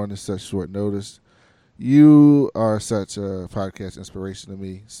coming on at such short notice. You are such a podcast inspiration to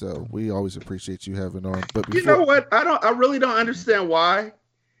me, so we always appreciate you having on. But you know what? I really don't understand why.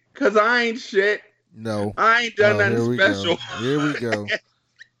 Cause I ain't shit. No, I ain't done nothing special. Here we go.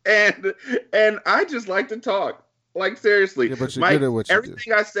 and I just like to talk. Like seriously, yeah, but you're good at what you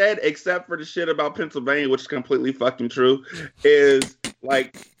everything I said except for the shit about Pennsylvania, which is completely fucking true, is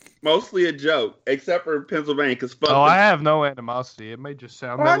like mostly a joke, except for Pennsylvania. Because I have no animosity. It may just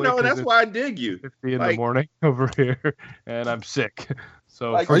sound. I know, and that's why I dig you. 50 in the morning over here, and I'm sick.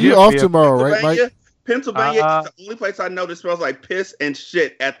 So are you off tomorrow, right, Mike? Pennsylvania is the only place I know that smells like piss and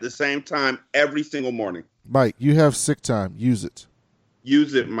shit at the same time every single morning. Mike, you have sick time. Use it.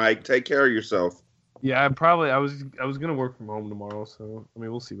 Use it, Mike. Take care of yourself. Yeah, I was gonna work from home tomorrow, so I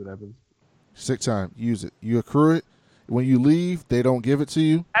mean we'll see what happens. Sick time. Use it. You accrue it. When you leave, they don't give it to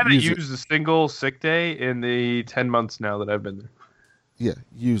you. I haven't used a single sick day in the 10 months now that I've been there. Yeah,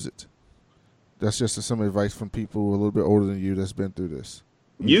 use it. That's just some advice from people a little bit older than you that's been through this.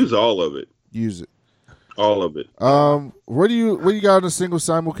 Use all of it. Use it. All of it. What do you got on a single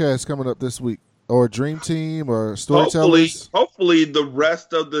simulcast coming up this week? Or Dream Team or Storytellers? Hopefully the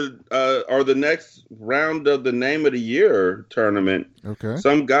rest of the or the next round of the Name of the Year tournament. Okay.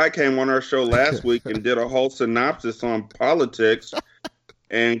 Some guy came on our show last week and did a whole synopsis on politics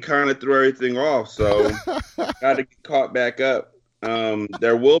and kind of threw everything off. So got to get caught back up.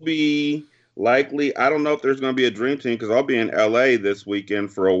 There will be likely, I don't know if there's going to be a Dream Team because I'll be in LA this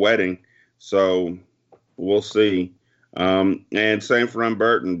weekend for a wedding. So we'll see. And same for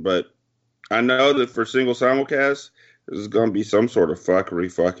Unburton, but I know that for single simulcast, there's going to be some sort of fuckery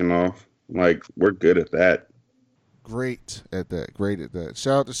fucking off. Like, we're good at that. Great at that.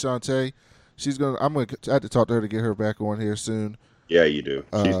 Shout out to Shantae. I'm going to have to talk to her to get her back on here soon. Yeah, you do.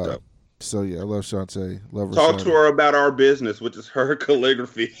 She's dope. So, yeah, I love Shantae. Love her. Talk to her about our business, which is her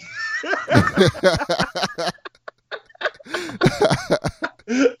calligraphy.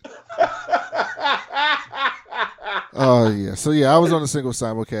 Oh yeah. So yeah, I was on a single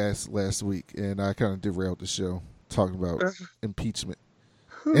simulcast last week, and I kind of derailed the show talking about impeachment,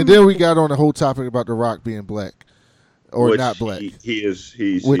 and then we got on the whole topic about The Rock being black or not black. He is.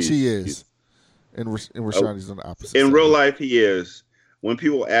 Which he is. And Rashani's on the opposite. In side. real life, he is. When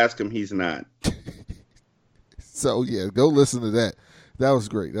people ask him, he's not. So yeah, go listen to that. That was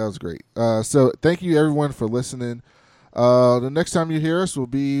great. So thank you everyone for listening. The next time you hear us, we'll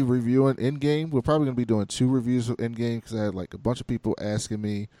be reviewing Endgame. We're probably going to be doing 2 reviews of Endgame because I had like a bunch of people asking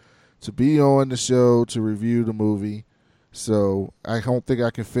me to be on the show to review the movie. So I don't think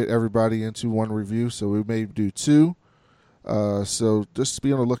I can fit everybody into one review. So we may do 2. So just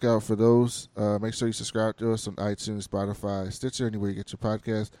be on the lookout for those. Make sure you subscribe to us on iTunes, Spotify, Stitcher, anywhere you get your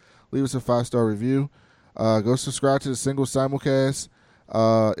podcast. Leave us a 5-star review. Go subscribe to the Single Simulcast.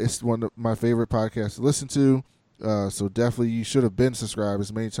 It's one of my favorite podcasts to listen to. So definitely you should have been subscribed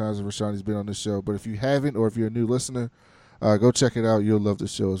as many times as Rashani's been on this show. But if you haven't, or if you're a new listener, go check it out. You'll love the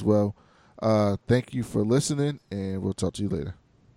show as well. Thank you for listening, and we'll talk to you later.